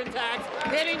carbon tax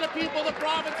hitting the people of the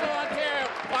province of Ontario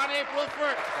on April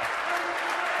 1st.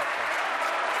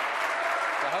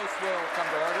 The House will come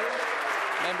to order.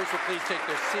 Members will please take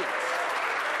their seats.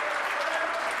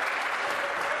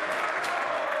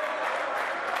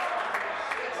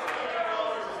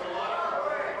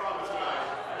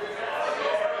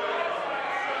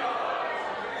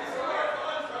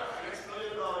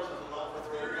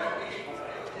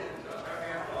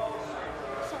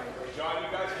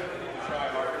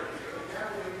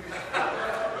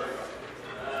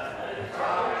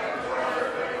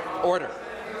 Order.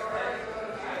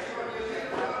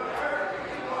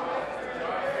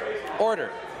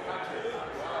 Order.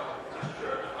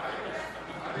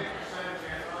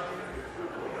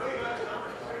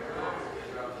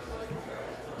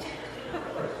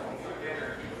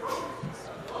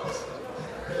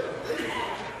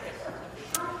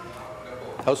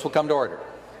 House will come to order.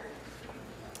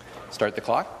 Start the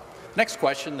clock. Next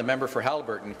question, the member for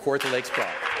Haliburton, Kawartha Lakes Brock.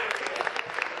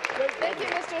 Thank you,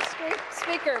 Mr.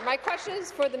 Speaker. My question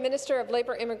is for the Minister of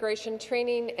Labour, Immigration,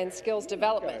 Training and Skills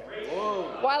Development.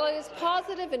 While it is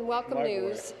positive and welcome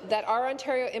news that our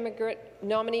Ontario Immigrant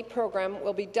Nominee Program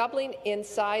will be doubling in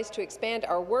size to expand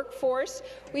our workforce,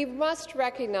 we must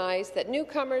recognize that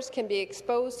newcomers can be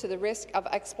exposed to the risk of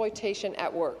exploitation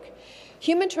at work.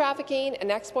 Human trafficking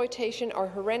and exploitation are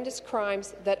horrendous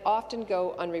crimes that often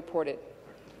go unreported.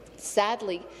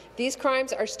 Sadly, these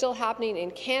crimes are still happening in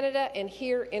Canada and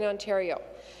here in Ontario.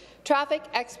 Traffic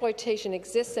exploitation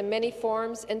exists in many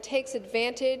forms and takes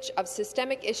advantage of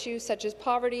systemic issues such as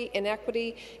poverty,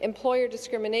 inequity, employer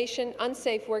discrimination,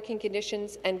 unsafe working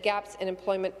conditions, and gaps in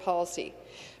employment policy.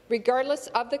 Regardless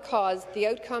of the cause, the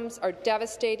outcomes are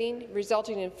devastating,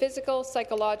 resulting in physical,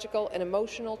 psychological, and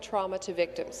emotional trauma to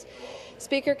victims.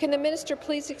 Speaker, can the minister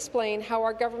please explain how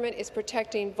our government is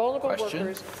protecting vulnerable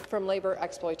workers from labour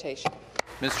exploitation?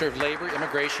 Minister of Labour,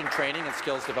 Immigration, Training and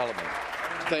Skills Development.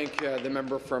 Thank the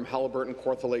member from Haliburton,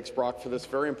 Kawartha Lakes Brock, for this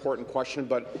very important question,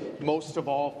 but most of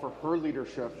all for her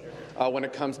leadership when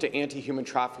it comes to anti-human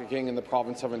trafficking in the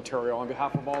province of Ontario. On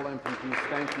behalf of all MPPs,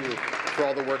 thank you for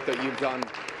all the work that you've done.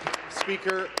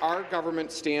 Speaker, our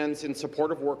government stands in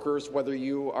support of workers, whether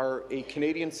you are a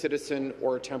Canadian citizen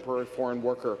or a temporary foreign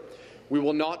worker. We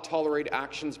will not tolerate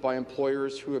actions by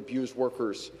employers who abuse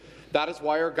workers. That is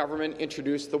why our government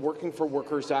introduced the Working for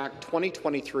Workers Act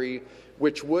 2023,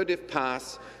 which would, if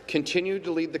passed, continue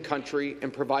to lead the country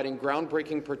in providing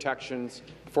groundbreaking protections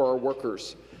for our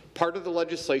workers. Part of the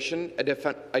legislation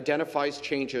identifies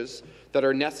changes that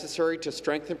are necessary to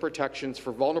strengthen protections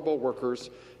for vulnerable workers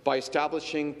by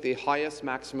establishing the highest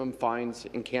maximum fines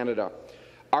in Canada.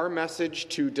 Our message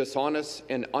to dishonest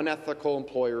and unethical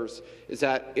employers is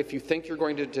that if you think you're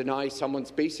going to deny someone's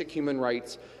basic human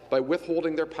rights by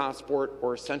withholding their passport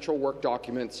or essential work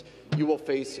documents, you will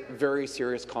face very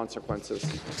serious consequences.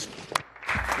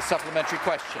 The supplementary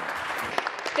question.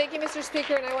 Thank you, Mr.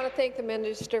 Speaker, and I want to thank the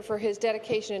Minister for his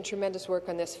dedication and tremendous work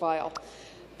on this file.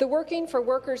 The Working for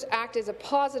Workers Act is a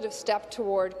positive step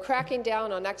toward cracking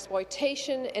down on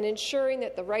exploitation and ensuring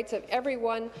that the rights of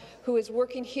everyone who is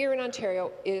working here in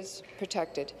Ontario is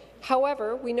protected.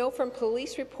 However, we know from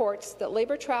police reports that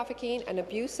labour trafficking and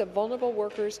abuse of vulnerable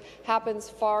workers happens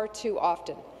far too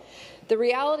often. The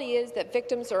reality is that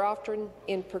victims are often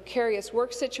in precarious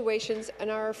work situations and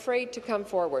are afraid to come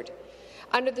forward.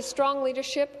 Under the strong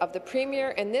leadership of the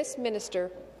Premier and this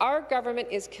minister, our government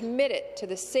is committed to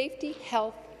the safety,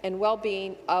 health and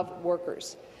well-being of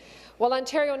workers. While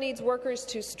Ontario needs workers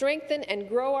to strengthen and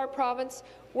grow our province,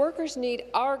 workers need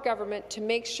our government to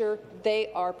make sure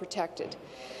they are protected.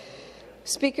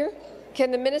 Speaker, can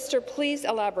the minister please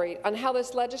elaborate on how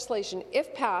this legislation,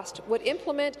 if passed, would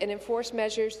implement and enforce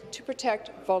measures to protect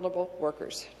vulnerable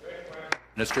workers?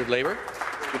 Minister of Labour.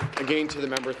 Again, to the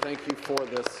member, thank you for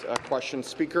this question.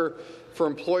 Speaker, for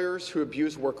employers who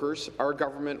abuse workers, our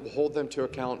government will hold them to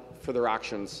account for their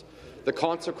actions. The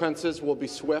consequences will be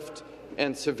swift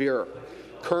and severe.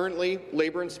 Currently,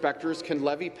 labour inspectors can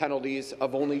levy penalties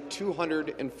of only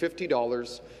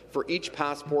 $250 for each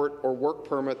passport or work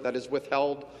permit that is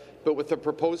withheld, but with the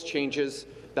proposed changes,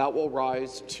 that will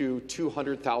rise to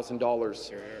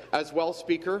 $200,000. As well,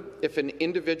 Speaker, if an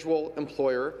individual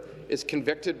employer is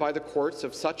convicted by the courts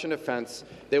of such an offence,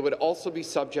 they would also be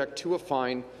subject to a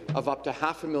fine of up to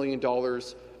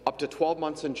 $500,000, up to 12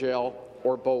 months in jail,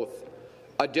 or both.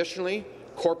 Additionally,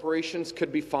 corporations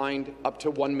could be fined up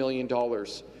to $1 million.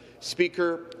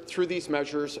 Speaker, through these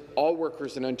measures, all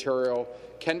workers in Ontario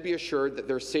can be assured that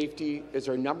their safety is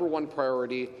our #1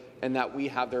 priority and that we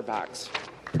have their backs.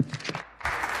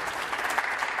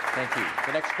 Thank you.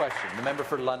 The next question, the member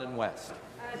for London West.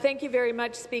 Thank you very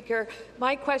much, Speaker.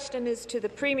 My question is to the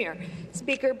Premier.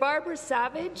 Speaker, Barbara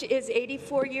Savage is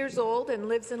 84 years old and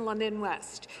lives in London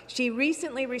West. She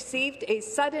recently received a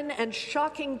sudden and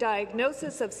shocking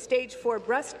diagnosis of stage 4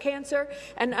 breast cancer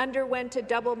and underwent a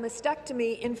double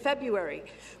mastectomy in February.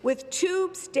 With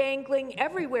tubes dangling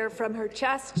everywhere from her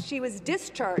chest, she was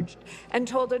discharged and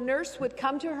told a nurse would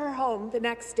come to her home the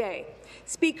next day.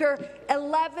 Speaker,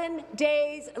 11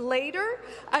 days later,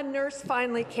 a nurse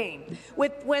finally came.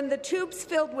 When the tubes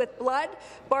filled with blood,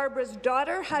 Barbara's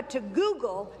daughter had to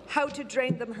Google how to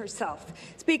drain them herself.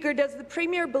 Speaker, does the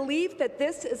Premier believe that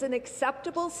this is an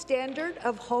acceptable standard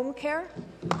of home care?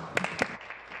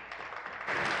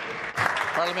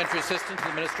 Parliamentary Assistant to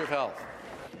the Minister of Health.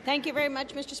 Thank you very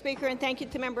much, Mr. Speaker, and thank you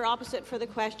to the member opposite for the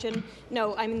question.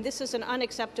 No, I mean, this is an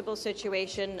unacceptable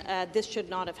situation. This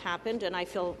should not have happened, and I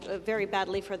feel very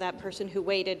badly for that person who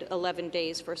waited 11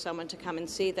 days for someone to come and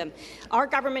see them. Our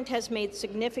government has made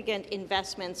significant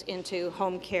investments into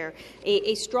home care.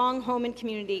 A strong home and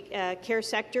community care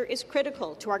sector is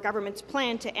critical to our government's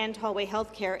plan to end hallway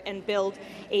health care and build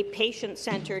a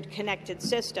patient-centred, connected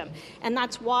system. And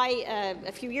that's why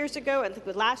a few years ago, I think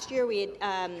last year, we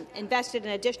had invested in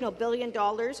additional $1 billion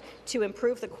to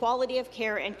improve the quality of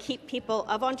care and keep people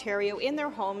of Ontario in their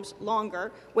homes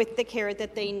longer with the care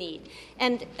that they need.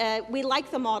 And we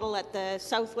like the model at the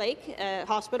South Lake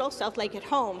Hospital, South Lake at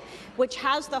Home, which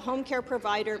has the home care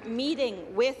provider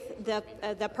meeting with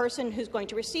the person who's going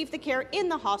to receive the care in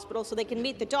the hospital so they can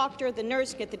meet the doctor, the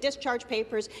nurse, get the discharge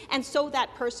papers, and so that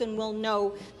person will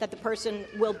know that the person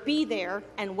will be there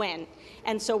and when.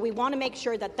 And so we want to make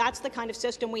sure that that's the kind of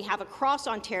system we have across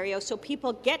Ontario so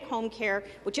people get home care,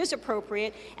 which is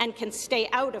appropriate, and can stay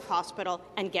out of hospital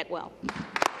and get well.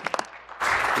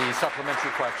 The supplementary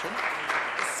question.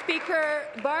 Speaker,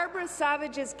 Barbara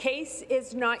Savage's case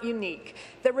is not unique.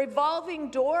 The revolving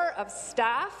door of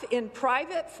staff in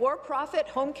private, for-profit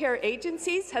home care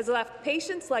agencies has left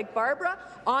patients like Barbara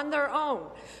on their own.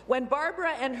 When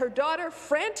Barbara and her daughter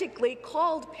frantically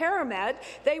called ParaMed,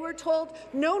 they were told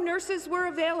no nurses were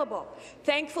available.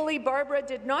 Thankfully, Barbara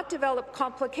did not develop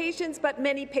complications, but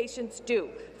many patients do,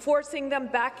 forcing them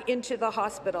back into the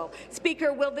hospital.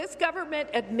 Speaker, will this government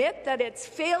admit that its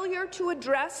failure to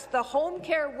address the home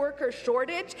care worker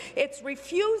shortage, its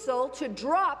refusal to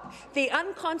drop the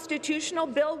unconstitutional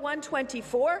Bill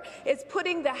 124, is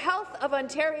putting the health of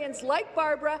Ontarians like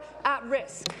Barbara at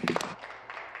risk?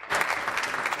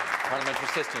 Parliamentary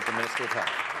Assistant to the Minister of Health.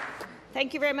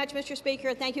 Thank you very much, Mr.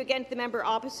 Speaker. Thank you again to the member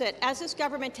opposite. As this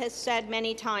government has said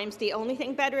many times, the only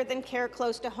thing better than care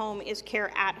close to home is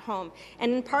care at home.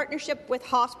 And in partnership with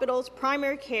hospitals,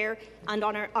 primary care, and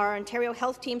on our Ontario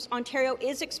health teams, Ontario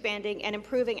is expanding and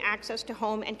improving access to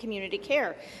home and community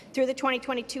care. Through the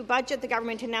 2022 budget, the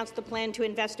government announced the plan to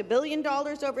invest $1 billion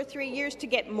over 3 years to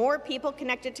get more people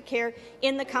connected to care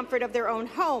in the comfort of their own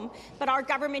home. But our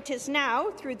government is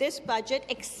now, through this budget,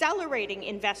 accelerating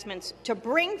investments to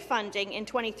bring funding funding in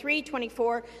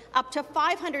 23-24 up to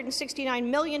 $569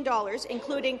 million,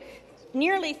 including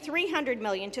nearly $300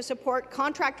 million to support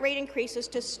contract rate increases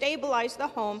to stabilize the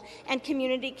home and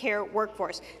community care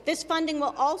workforce. This funding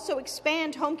will also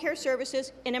expand home care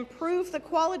services and improve the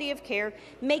quality of care,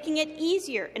 making it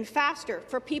easier and faster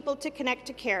for people to connect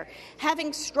to care.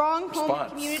 Having strong home and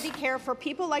community care for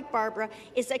people like Barbara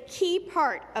is a key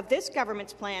part of this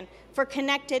government's plan for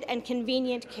connected and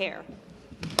convenient care.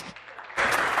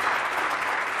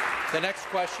 The next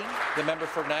question, the member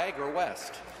for Niagara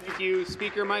West. Thank you,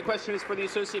 Speaker. My question is for the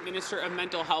Associate Minister of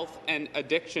Mental Health and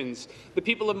Addictions. The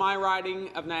people of my riding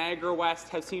of Niagara West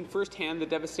have seen firsthand the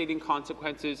devastating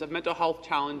consequences of mental health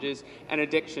challenges and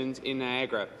addictions in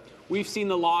Niagara. We've seen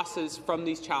the losses from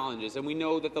these challenges, and we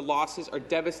know that the losses are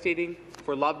devastating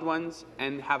for loved ones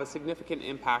and have a significant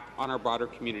impact on our broader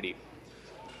community.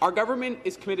 Our government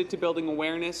is committed to building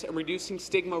awareness and reducing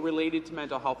stigma related to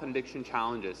mental health and addiction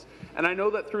challenges. And I know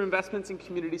that through investments in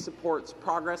community supports,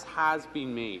 progress has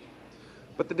been made.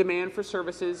 But the demand for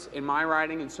services in my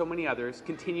riding and so many others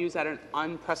continues at an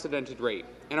unprecedented rate.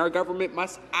 And our government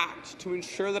must act to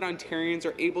ensure that Ontarians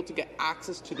are able to get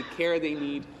access to the care they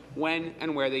need when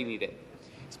and where they need it.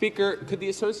 Speaker, could the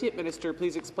Associate Minister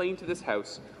please explain to this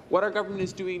House what our government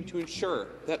is doing to ensure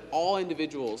that all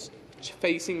individuals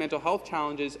facing mental health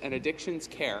challenges and addictions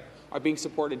care are being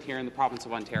supported here in the province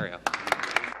of Ontario?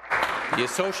 The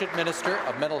Associate Minister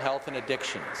of Mental Health and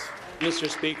Addictions. Mr.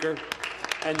 Speaker,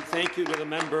 and thank you to the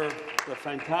member, the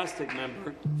fantastic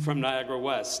member from Niagara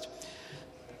West.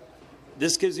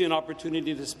 This gives you an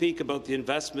opportunity to speak about the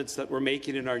investments that we're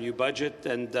making in our new budget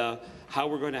and how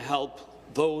we're going to help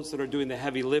those that are doing the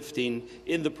heavy lifting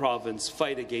in the province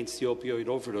fight against the opioid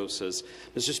overdoses.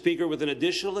 Mr. Speaker, with an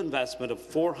additional investment of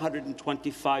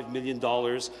 $425 million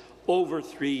over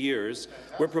 3 years,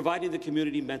 we're providing the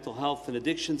community mental health and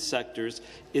addiction sectors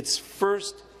its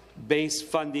first base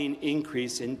funding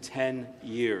increase in 10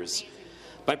 years.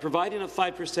 By providing a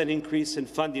 5% increase in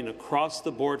funding across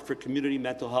the board for community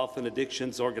mental health and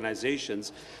addictions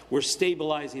organizations, we're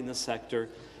stabilizing the sector,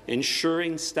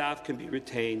 ensuring staff can be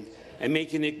retained, and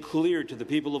making it clear to the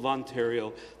people of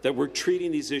Ontario that we're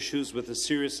treating these issues with the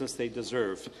seriousness they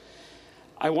deserve.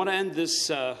 I want to end this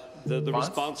the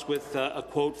response with a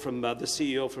quote from the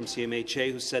CEO from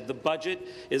CMHA, who said, "The budget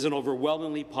is an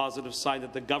overwhelmingly positive sign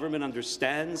that the government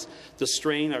understands the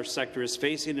strain our sector is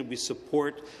facing, and we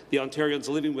support the Ontarians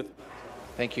living with."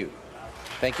 Thank you.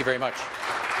 Thank you very much.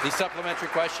 The supplementary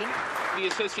question. The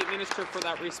Associate Minister for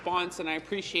that response, and I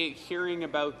appreciate hearing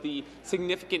about the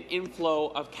significant inflow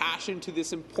of cash into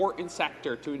this important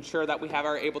sector to ensure that we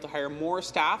are able to hire more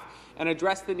staff and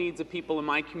address the needs of people in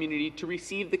my community to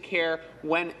receive the care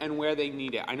when and where they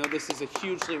need it. I know this is a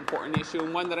hugely important issue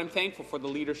and one that I'm thankful for the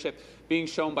leadership being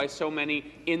shown by so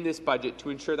many in this budget to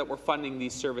ensure that we're funding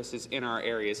these services in our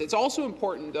areas. It's also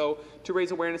important, though, to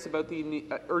raise awareness about the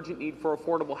urgent need for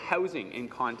affordable housing in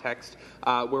context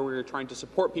where we're trying to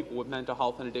support people with mental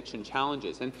health and addiction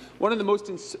challenges. And one of the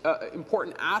most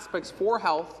important aspects for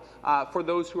health for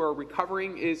those who are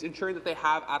recovering is ensuring that they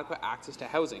have adequate access to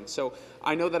housing. So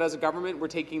I know that as a government we're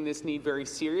taking this need very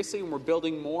seriously and we're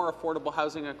building more affordable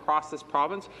housing across this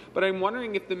province, but I'm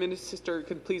wondering if the Minister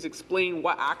could please explain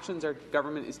what actions our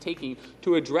government is taking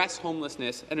to address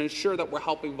homelessness and ensure that we're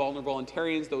helping vulnerable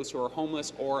Ontarians, those who are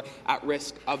homeless or at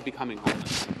risk of becoming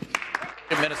homeless.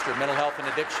 Minister of Mental Health and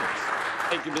Addictions.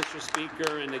 Thank you, Mr.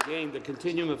 Speaker. And again, the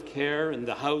continuum of care and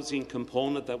the housing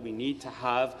component that we need to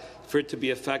have for it to be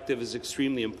effective is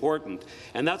extremely important.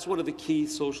 And that's one of the key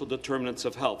social determinants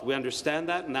of health. We understand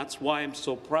that, and that's why I'm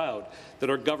so proud that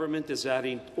our government is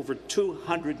adding over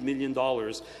 $200 million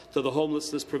to the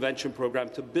homelessness prevention program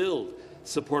to build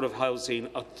supportive housing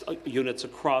units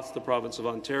across the province of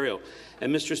Ontario.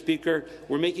 And, Mr. Speaker,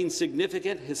 we're making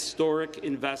significant historic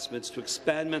investments to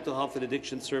expand mental health and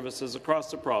addiction services across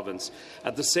the province.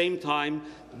 At the same time,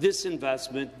 this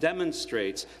investment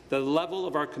demonstrates the level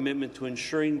of our commitment to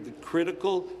ensuring the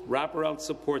critical wraparound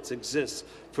supports exist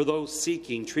for those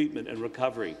seeking treatment and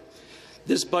recovery.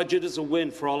 This budget is a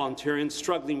win for all Ontarians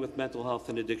struggling with mental health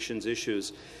and addictions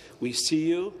issues. We see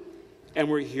you, and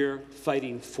we're here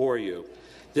fighting for you.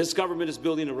 This government is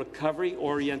building a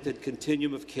recovery-oriented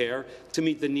continuum of care to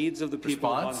meet the needs of the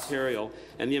people of Ontario,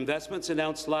 and the investments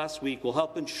announced last week will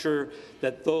help ensure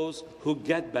that those who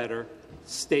get better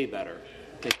stay better.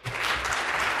 Thank you.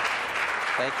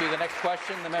 Thank you. The next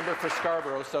question, the member for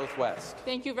Scarborough Southwest.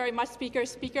 Thank you very much, Speaker.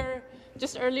 Speaker,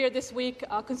 just earlier this week,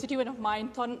 a constituent of mine,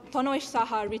 Tonoish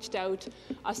Saha, reached out,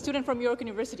 a student from York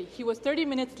University. He was 30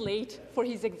 minutes late for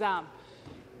his exam.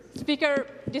 Speaker,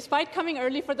 despite coming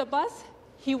early for the bus,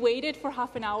 he waited for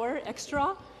half an hour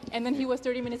extra and then he was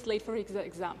 30 minutes late for his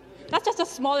exam. That's just a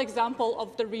small example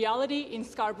of the reality in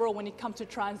Scarborough when it comes to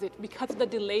transit because of the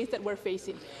delays that we're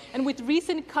facing. And with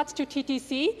recent cuts to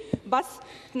TTC, bus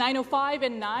 905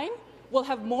 and 9 will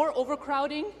have more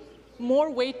overcrowding, more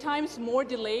wait times, more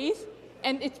delays,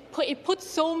 and it puts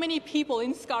so many people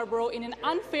in Scarborough in an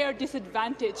unfair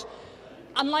disadvantage,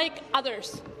 unlike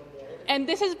others. And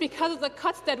this is because of the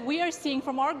cuts that we are seeing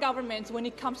from our government when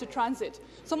it comes to transit.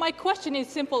 So my question is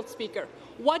simple, Speaker.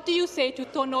 What do you say to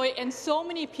Tonoy and so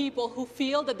many people who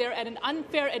feel that they're at an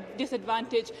unfair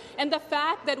disadvantage, and the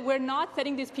fact that we're not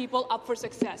setting these people up for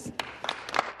success?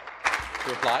 To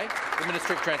reply, the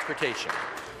Minister of Transportation.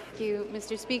 Thank you,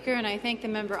 Mr. Speaker, and I thank the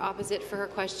member opposite for her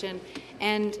question.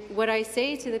 And what I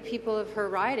say to the people of her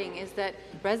riding is that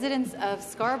residents of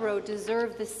Scarborough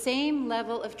deserve the same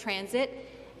level of transit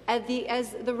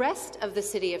as the rest of the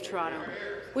City of Toronto,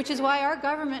 which is why our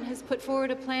government has put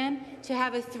forward a plan to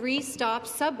have a 3-stop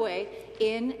subway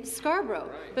in Scarborough.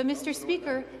 But, Mr.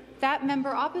 Speaker, that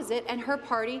member opposite and her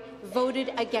party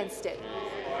voted against it.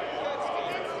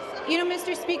 You know,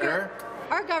 Mr. Speaker,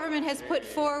 our government has put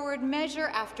forward measure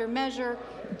after measure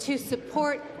to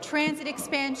support transit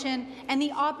expansion and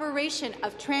the operation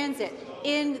of transit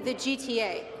in the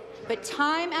GTA. But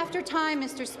time after time,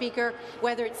 Mr. Speaker,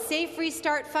 whether it's Safe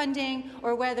Restart funding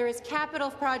or whether it's capital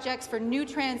projects for new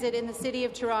transit in the City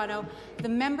of Toronto, the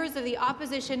members of the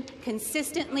opposition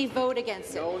consistently vote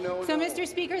against it. So, Mr.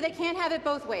 Speaker, they can't have it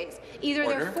both ways. Either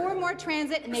they're for more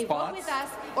transit and they vote with us,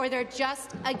 or they're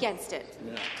just against it.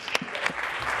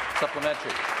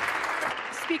 Supplementary.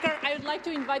 Speaker, I would like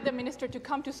to invite the minister to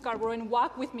come to Scarborough and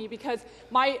walk with me, because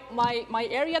my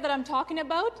area that I'm talking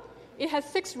about, it has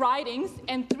 6 ridings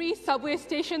and 3 subway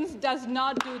stations does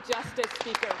not do justice,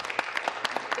 Speaker.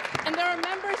 And there are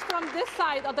members from this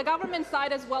side, of the government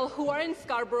side as well, who are in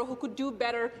Scarborough who could do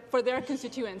better for their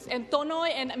constituents. And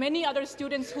Tonoy and many other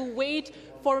students who wait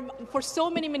for so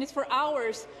many minutes, for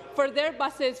hours, for their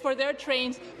buses, for their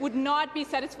trains, would not be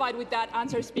satisfied with that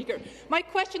answer, Speaker. My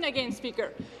question again,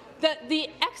 Speaker. The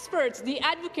experts, the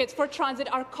advocates for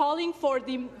transit are calling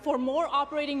for more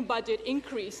operating budget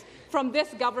increase from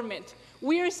this government.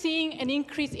 We are seeing an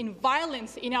increase in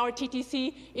violence in our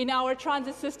TTC, in our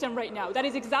transit system right now. That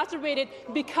is exacerbated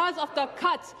because of the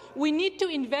cuts. We need to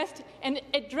invest and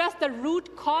address the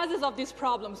root causes of these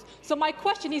problems. So my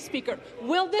question is, Speaker,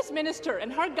 will this minister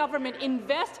and her government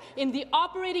invest in the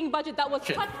operating budget that was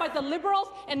cut by the Liberals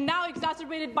and now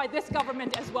exacerbated by this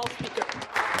government as well, Speaker?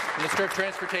 Minister of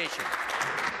Transportation.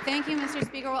 Thank you, Mr.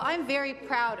 Speaker. Well, I'm very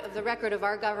proud of the record of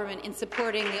our government in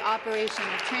supporting the operation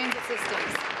of transit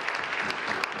systems.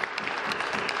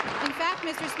 In fact,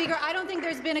 Mr. Speaker, I don't think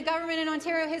there's been a government in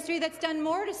Ontario history that's done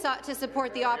more to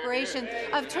support the operation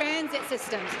of transit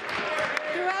systems.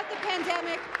 Throughout the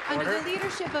pandemic, under the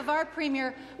leadership of our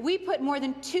Premier, we put more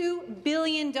than $2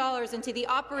 billion into the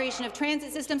operation of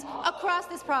transit systems across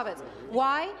this province.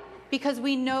 Why? Because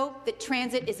we know that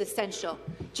transit is essential.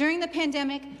 During the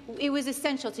pandemic, it was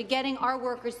essential to getting our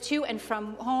workers to and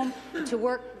from home to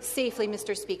work safely,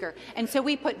 Mr. Speaker. And so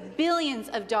we put billions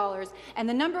of dollars, and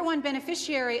the #1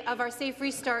 beneficiary of our Safe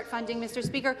Restart funding, Mr.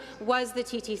 Speaker, was the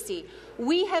TTC.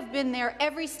 We have been there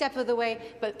every step of the way,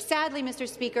 but sadly, Mr.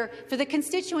 Speaker, for the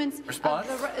constituents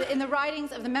in the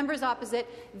ridings of the members opposite,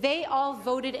 they all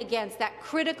voted against that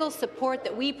critical support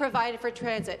that we provided for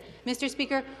transit. Mr.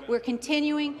 Speaker, we're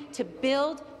continuing to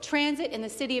build transit in the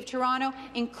City of Toronto,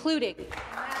 including...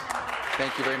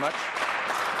 Thank you very much.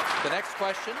 The next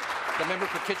question, the member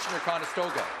for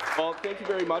Kitchener-Conestoga. Well, thank you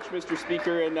very much, Mr.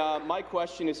 Speaker. And my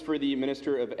question is for the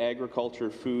Minister of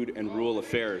Agriculture, Food and Rural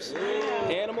Affairs.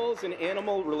 Animals and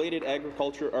animal-related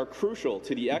agriculture are crucial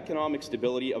to the economic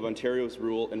stability of Ontario's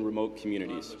rural and remote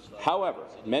communities. However,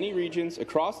 many regions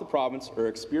across the province are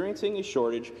experiencing a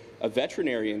shortage of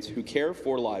veterinarians who care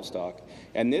for livestock,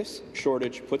 and this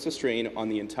shortage puts a strain on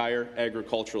the entire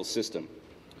agricultural system.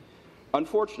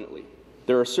 Unfortunately,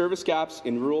 there are service gaps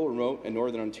in rural, remote and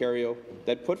northern Ontario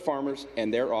that put farmers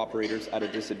and their operators at a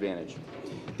disadvantage.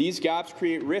 These gaps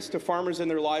create risk to farmers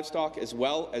and their livestock, as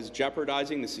well as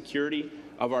jeopardizing the security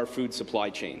of our food supply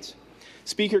chains.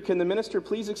 Speaker, can the minister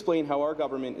please explain how our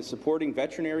government is supporting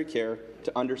veterinary care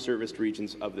to underserviced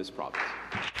regions of this province?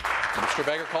 Minister of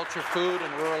Agriculture, Food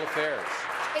and Rural Affairs.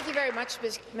 Thank you very much,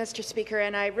 Mr. Speaker,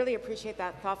 and I really appreciate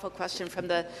that thoughtful question from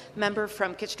the member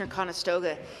from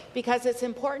Kitchener-Conestoga, because it's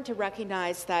important to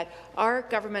recognize that our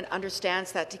government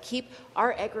understands that to keep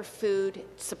our agri-food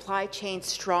supply chain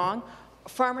strong,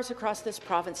 farmers across this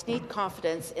province need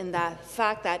confidence in the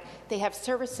fact that they have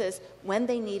services when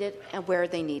they need it and where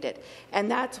they need it.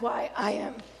 And that's why I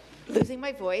am losing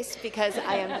my voice because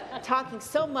I am talking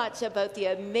so much about the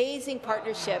amazing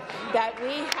partnership that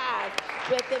we have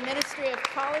with the Ministry of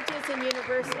Colleges and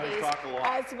Universities,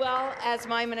 as well as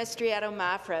my ministry at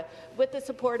OMAFRA. With the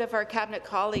support of our Cabinet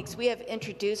colleagues, we have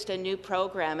introduced a new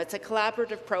program. It's a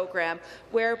collaborative program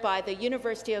whereby the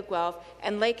University of Guelph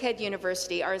and Lakehead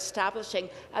University are establishing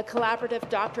a collaborative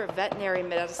Doctor of Veterinary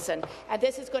Medicine. And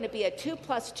this is going to be a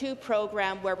 2+2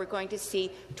 program where we're going to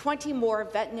see 20 more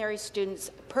veterinary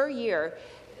students per year.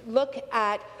 Look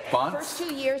at the first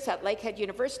 2 years at Lakehead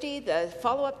University, the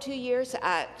follow-up 2 years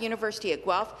at University of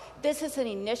Guelph. This is an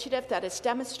initiative that is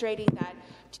demonstrating that.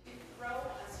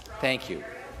 Thank you.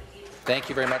 Thank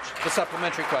you very much. The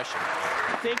supplementary question.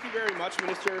 Thank you very much,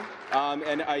 Minister.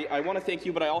 And I want to thank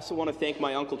you, but I also want to thank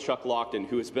my uncle Chuck Lockton,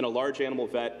 who has been a large animal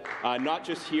vet, not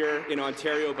just here in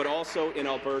Ontario, but also in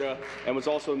Alberta, and was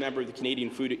also a member of the Canadian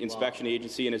Food Inspection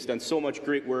Agency, and has done so much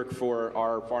great work for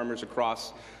our farmers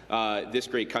across this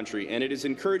great country. And it is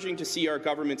encouraging to see our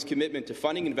government's commitment to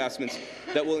funding investments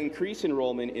that will increase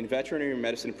enrollment in veterinary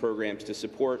medicine programs to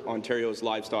support Ontario's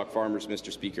livestock farmers,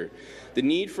 Mr. Speaker. The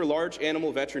need for large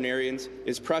animal veterinarians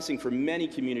is pressing for many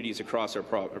communities across our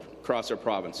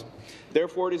province.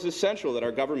 Therefore, it is essential that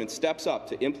our government steps up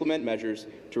to implement measures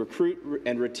to recruit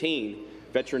and retain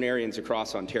veterinarians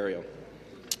across Ontario.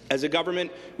 As a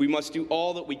government, we must do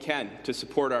all that we can to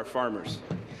support our farmers.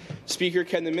 Speaker,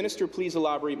 can the minister please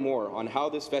elaborate more on how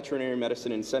this veterinary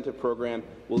medicine incentive program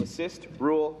will assist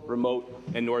rural, remote,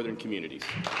 and northern communities?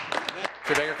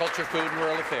 For Agriculture, Food and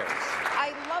Rural Affairs.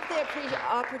 I love the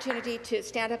opportunity to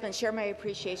stand up and share my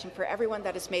appreciation for everyone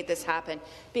that has made this happen,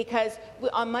 because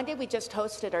on Monday we just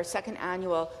hosted our second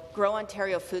annual Grow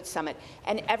Ontario Food Summit,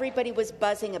 and everybody was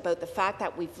buzzing about the fact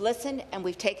that we've listened and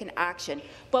we've taken action,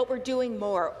 but we're doing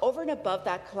more. Over and above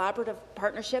that collaborative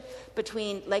partnership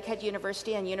between Lakehead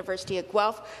University and University of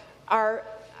Guelph, our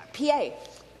PA,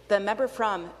 the member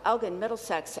from Elgin,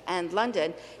 Middlesex and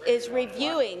London, is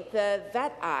reviewing the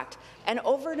VET Act. And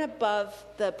over and above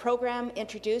the program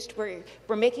introduced,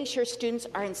 we're making sure students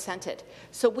are incented.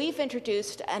 So we've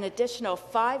introduced an additional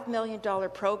 $5 million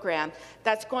program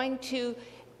that's going to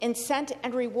incent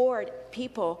and reward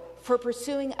people for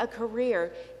pursuing a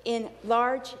career in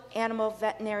large animal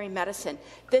veterinary medicine.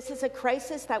 This is a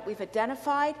crisis that we've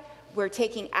identified. We're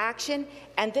taking action,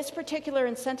 and this particular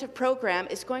incentive program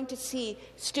is going to see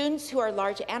students who are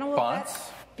large animal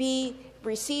vets be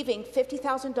receiving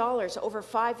 $50,000 over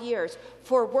 5 years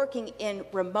for working in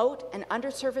remote and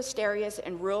underserviced areas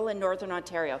in rural and northern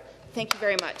Ontario. Thank you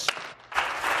very much.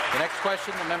 The next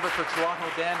question, the member for Toronto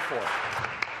Danforth.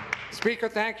 Speaker,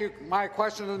 thank you. My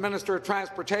question to the Minister of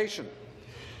Transportation.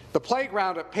 The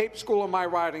playground at Pape School in my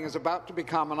riding is about to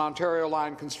become an Ontario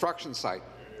Line construction site.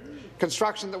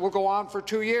 Construction that will go on for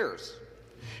 2 years.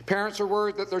 Parents are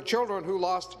worried that their children who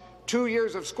lost 2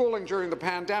 years of schooling during the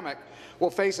pandemic will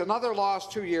face another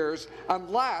lost 2 years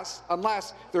unless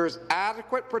there is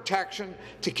adequate protection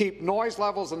to keep noise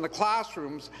levels in the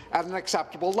classrooms at an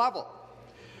acceptable level.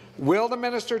 Will the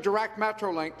minister direct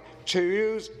Metrolink to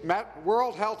use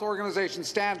World Health Organization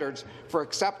standards for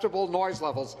acceptable noise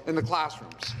levels in the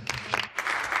classrooms?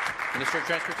 Minister of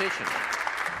Transportation.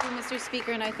 Mr.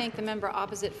 Speaker, and I thank the member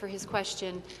opposite for his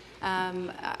question.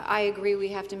 I agree we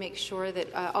have to make sure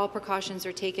that all precautions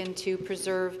are taken to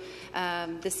preserve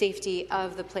the safety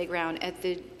of the playground at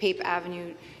the Pape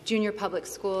Avenue Junior Public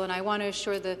School, and I want to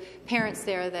assure the parents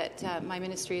there that my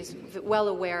ministry is well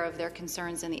aware of their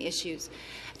concerns and the issues.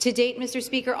 To date, Mr.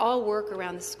 Speaker, all work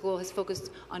around the school has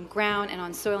focused on ground and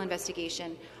on soil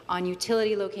investigation, on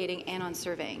utility locating, and on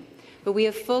surveying. But we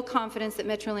have full confidence that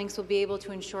Metrolinx will be able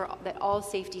to ensure that all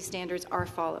safety standards are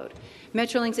followed.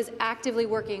 Metrolinx is actively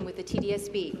working with the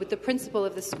TDSB, with the principal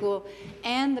of the school,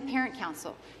 and the Parent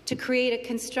Council to create a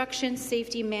construction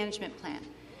safety management plan,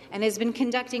 and has been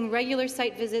conducting regular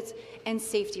site visits and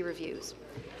safety reviews.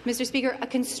 Mr. Speaker, a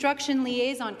construction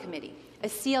liaison committee, a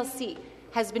CLC,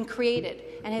 has been created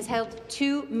and has held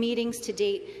 2 meetings to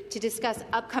date to discuss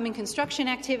upcoming construction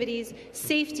activities,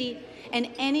 safety, and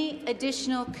any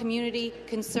additional community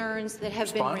concerns that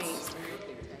have been raised.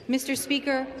 Mr.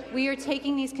 Speaker, we are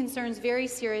taking these concerns very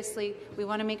seriously. We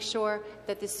want to make sure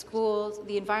that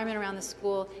the environment around the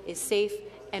school is safe,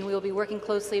 and we will be working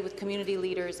closely with community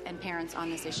leaders and parents on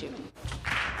this issue.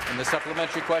 And the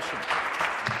supplementary question.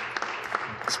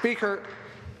 Speaker,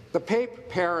 the Pape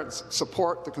parents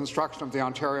support the construction of the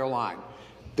Ontario Line.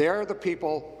 They're the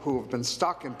people who have been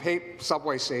stuck in Pape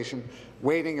subway station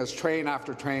waiting as train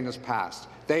after train has passed.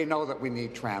 They know that we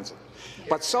need transit.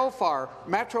 But so far,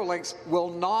 Metrolinx will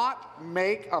not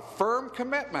make a firm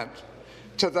commitment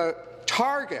to the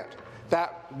target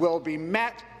that will be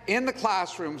met in the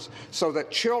classrooms so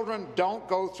that children don't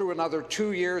go through another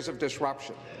 2 years of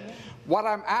disruption. What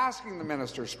I'm asking the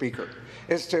Minister, Speaker,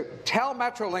 is to tell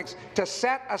Metrolinx to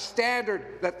set a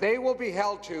standard that they will be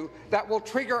held to that will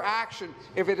trigger action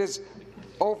if it is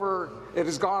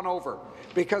gone over,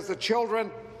 because the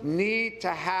children need to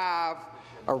have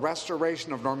a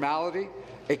restoration of normality.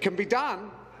 It can be done.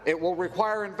 It will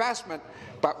require investment,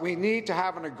 but we need to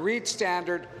have an agreed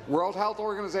standard. World Health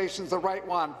Organization is the right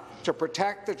one to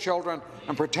protect the children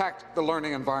and protect the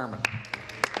learning environment.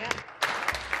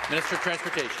 Minister of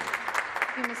Transportation.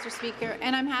 Thank you, Mr. Speaker,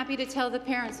 and I'm happy to tell the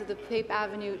parents of the Pape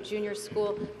Avenue Junior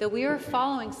School that we are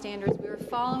following standards. We are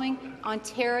following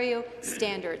Ontario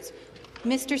standards.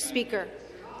 Mr. Speaker,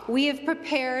 we have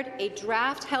prepared a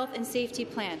draft health and safety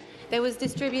plan that was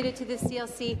distributed to the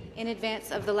CLC in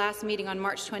advance of the last meeting on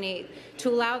March 28th to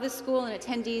allow the school and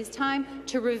attendees time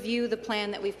to review the plan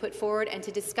that we've put forward and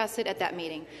to discuss it at that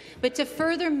meeting. But to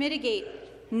further mitigate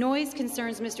noise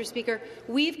concerns, Mr. Speaker,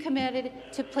 we've committed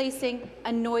to placing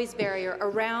a noise barrier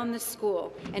around the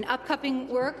school, and upcoming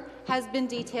work has been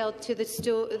detailed to the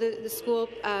school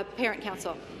parent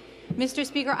council. Mr.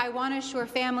 Speaker, I want to assure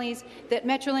families that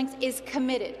Metrolinx is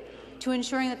committed to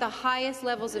ensuring that the highest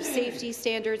levels of safety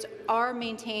standards are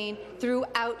maintained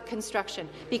throughout construction,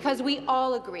 because we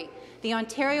all agree the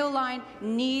Ontario line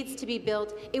needs to be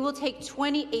built. It will take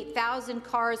 28,000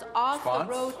 cars off the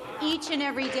road each and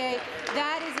every day.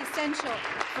 That is essential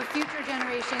for future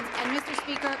generations, and Mr.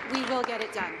 Speaker, we will get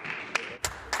it done.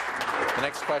 The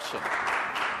next question,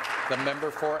 the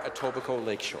member for Etobicoke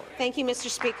Lakeshore. Thank you, Mr.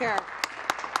 Speaker.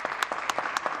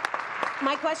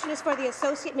 My question is for the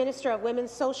Associate Minister of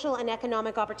Women's Social and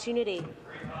Economic Opportunity.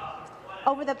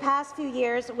 Over the past few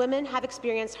years, women have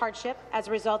experienced hardship as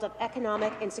a result of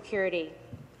economic insecurity,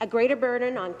 a greater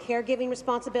burden on caregiving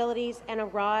responsibilities, and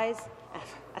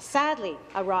sadly,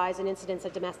 a rise in incidents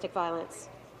of domestic violence.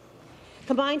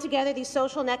 Combined together, these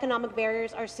social and economic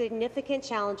barriers are significant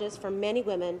challenges for many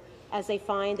women as they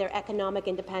find their economic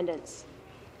independence.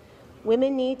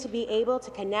 Women need to be able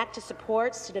to connect to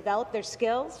supports to develop their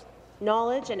skills,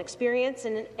 knowledge and experience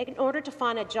in order to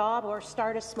find a job or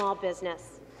start a small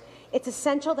business. It's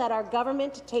essential that our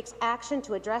government takes action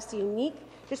to address the unique,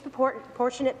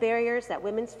 disproportionate barriers that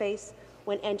women face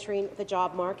when entering the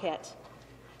job market.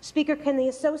 Speaker, can the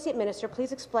Associate Minister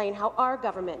please explain how our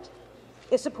government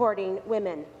is supporting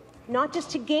women, not just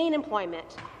to gain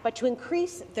employment, but to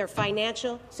increase their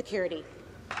financial security?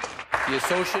 The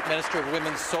Associate Minister of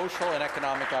Women's Social and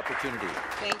Economic Opportunity.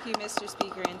 Thank you, Mr.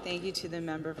 Speaker, and thank you to the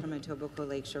member from Etobicoke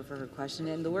Lakeshore for her question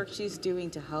and the work she's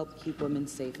doing to help keep women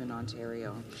safe in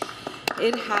Ontario.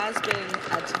 It has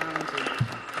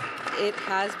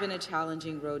been a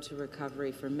challenging road to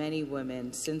recovery for many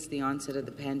women since the onset of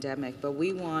the pandemic, but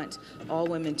we want all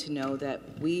women to know that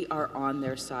we are on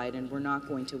their side and we're not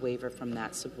going to waver from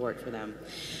that support for them.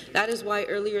 That is why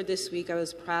earlier this week I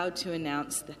was proud to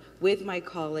announce that with my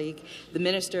colleague, the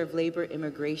Minister of Labour,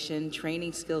 Immigration,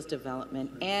 Training, Skills Development,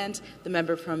 and the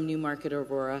member from Newmarket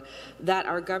Aurora, that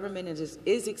our government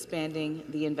is expanding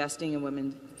the Investing in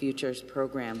Women's Futures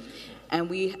program. And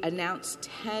we announced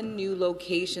 10 new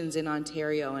locations in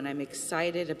Ontario, and I'm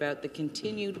excited about the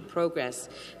continued progress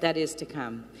that is to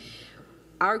come.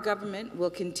 Our government will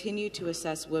continue to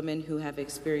assess women who have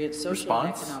experienced social and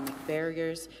economic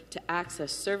barriers to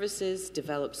access services,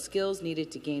 develop skills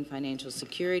needed to gain financial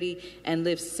security, and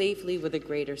live safely with a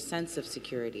greater sense of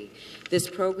security. This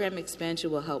program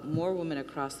expansion will help more women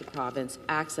across the province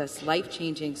access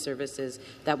life-changing services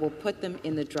that will put them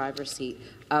in the driver's seat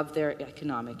of their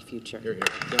economic future.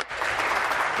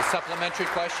 The supplementary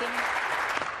question.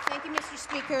 Thank you, Mr.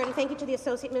 Speaker, and thank you to the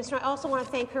Associate Minister. I also want to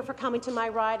thank her for coming to my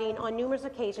riding on numerous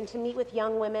occasions to meet with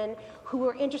young women who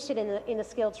were interested in the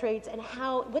skilled trades and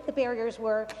what the barriers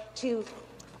were to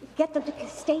get them to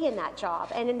stay in that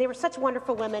job. And they were such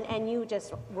wonderful women, and you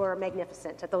just were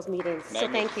magnificent at those meetings. So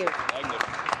thank you.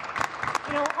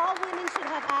 You know, all women should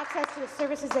have access to the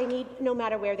services they need no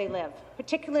matter where they live,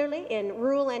 particularly in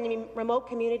rural and remote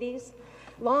communities.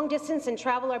 Long distance and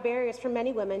travel are barriers for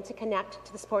many women to connect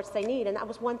to the supports they need, and that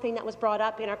was one thing that was brought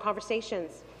up in our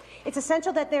conversations. It's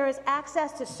essential that there is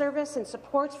access to service and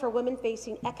supports for women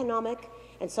facing economic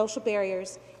and social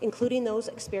barriers, including those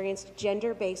experiencing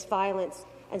gender-based violence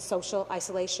and social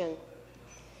isolation.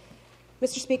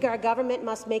 Mr. Speaker, our government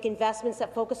must make investments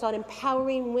that focus on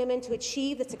empowering women to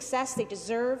achieve the success they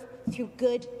deserve through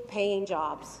good-paying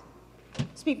jobs.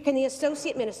 Speaker, can the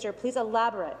Associate Minister please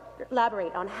elaborate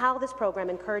on how this program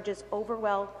encourages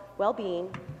overall well-being,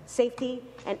 safety,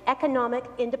 and economic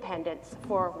independence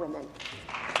for women?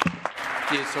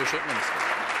 The Associate Minister.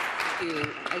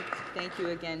 Thank you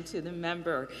again to the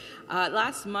member.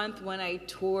 Last month, when I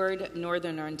toured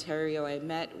Northern Ontario, I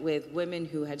met with women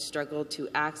who had struggled to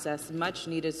access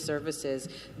much-needed services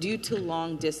due to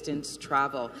long-distance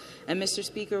travel. And, Mr.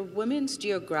 Speaker, women's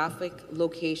geographic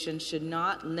location should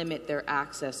not limit their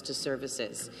access to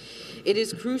services. It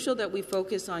is crucial that we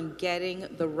focus on getting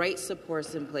the right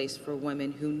supports in place for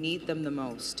women who need them the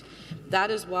most. That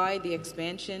is why the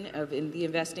expansion of the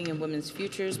Investing in Women's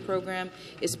Futures program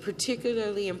is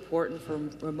particularly important for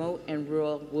remote and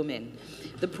rural women.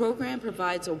 The program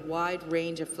provides a wide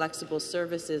range of flexible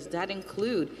services that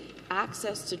include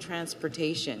access to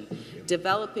transportation,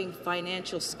 developing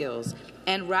financial skills,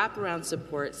 and wraparound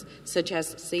supports such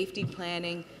as safety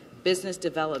planning, business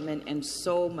development, and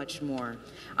so much more.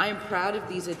 I am proud of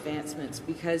these advancements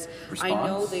because I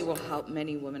know they will help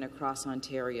many women across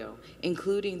Ontario,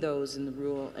 including those in the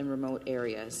rural and remote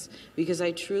areas, because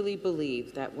I truly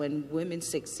believe that when women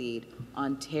succeed,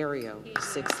 Ontario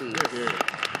succeeds.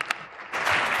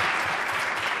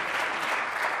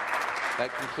 That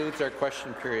concludes our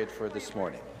question period for this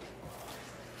morning.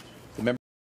 The member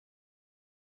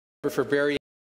for Barrie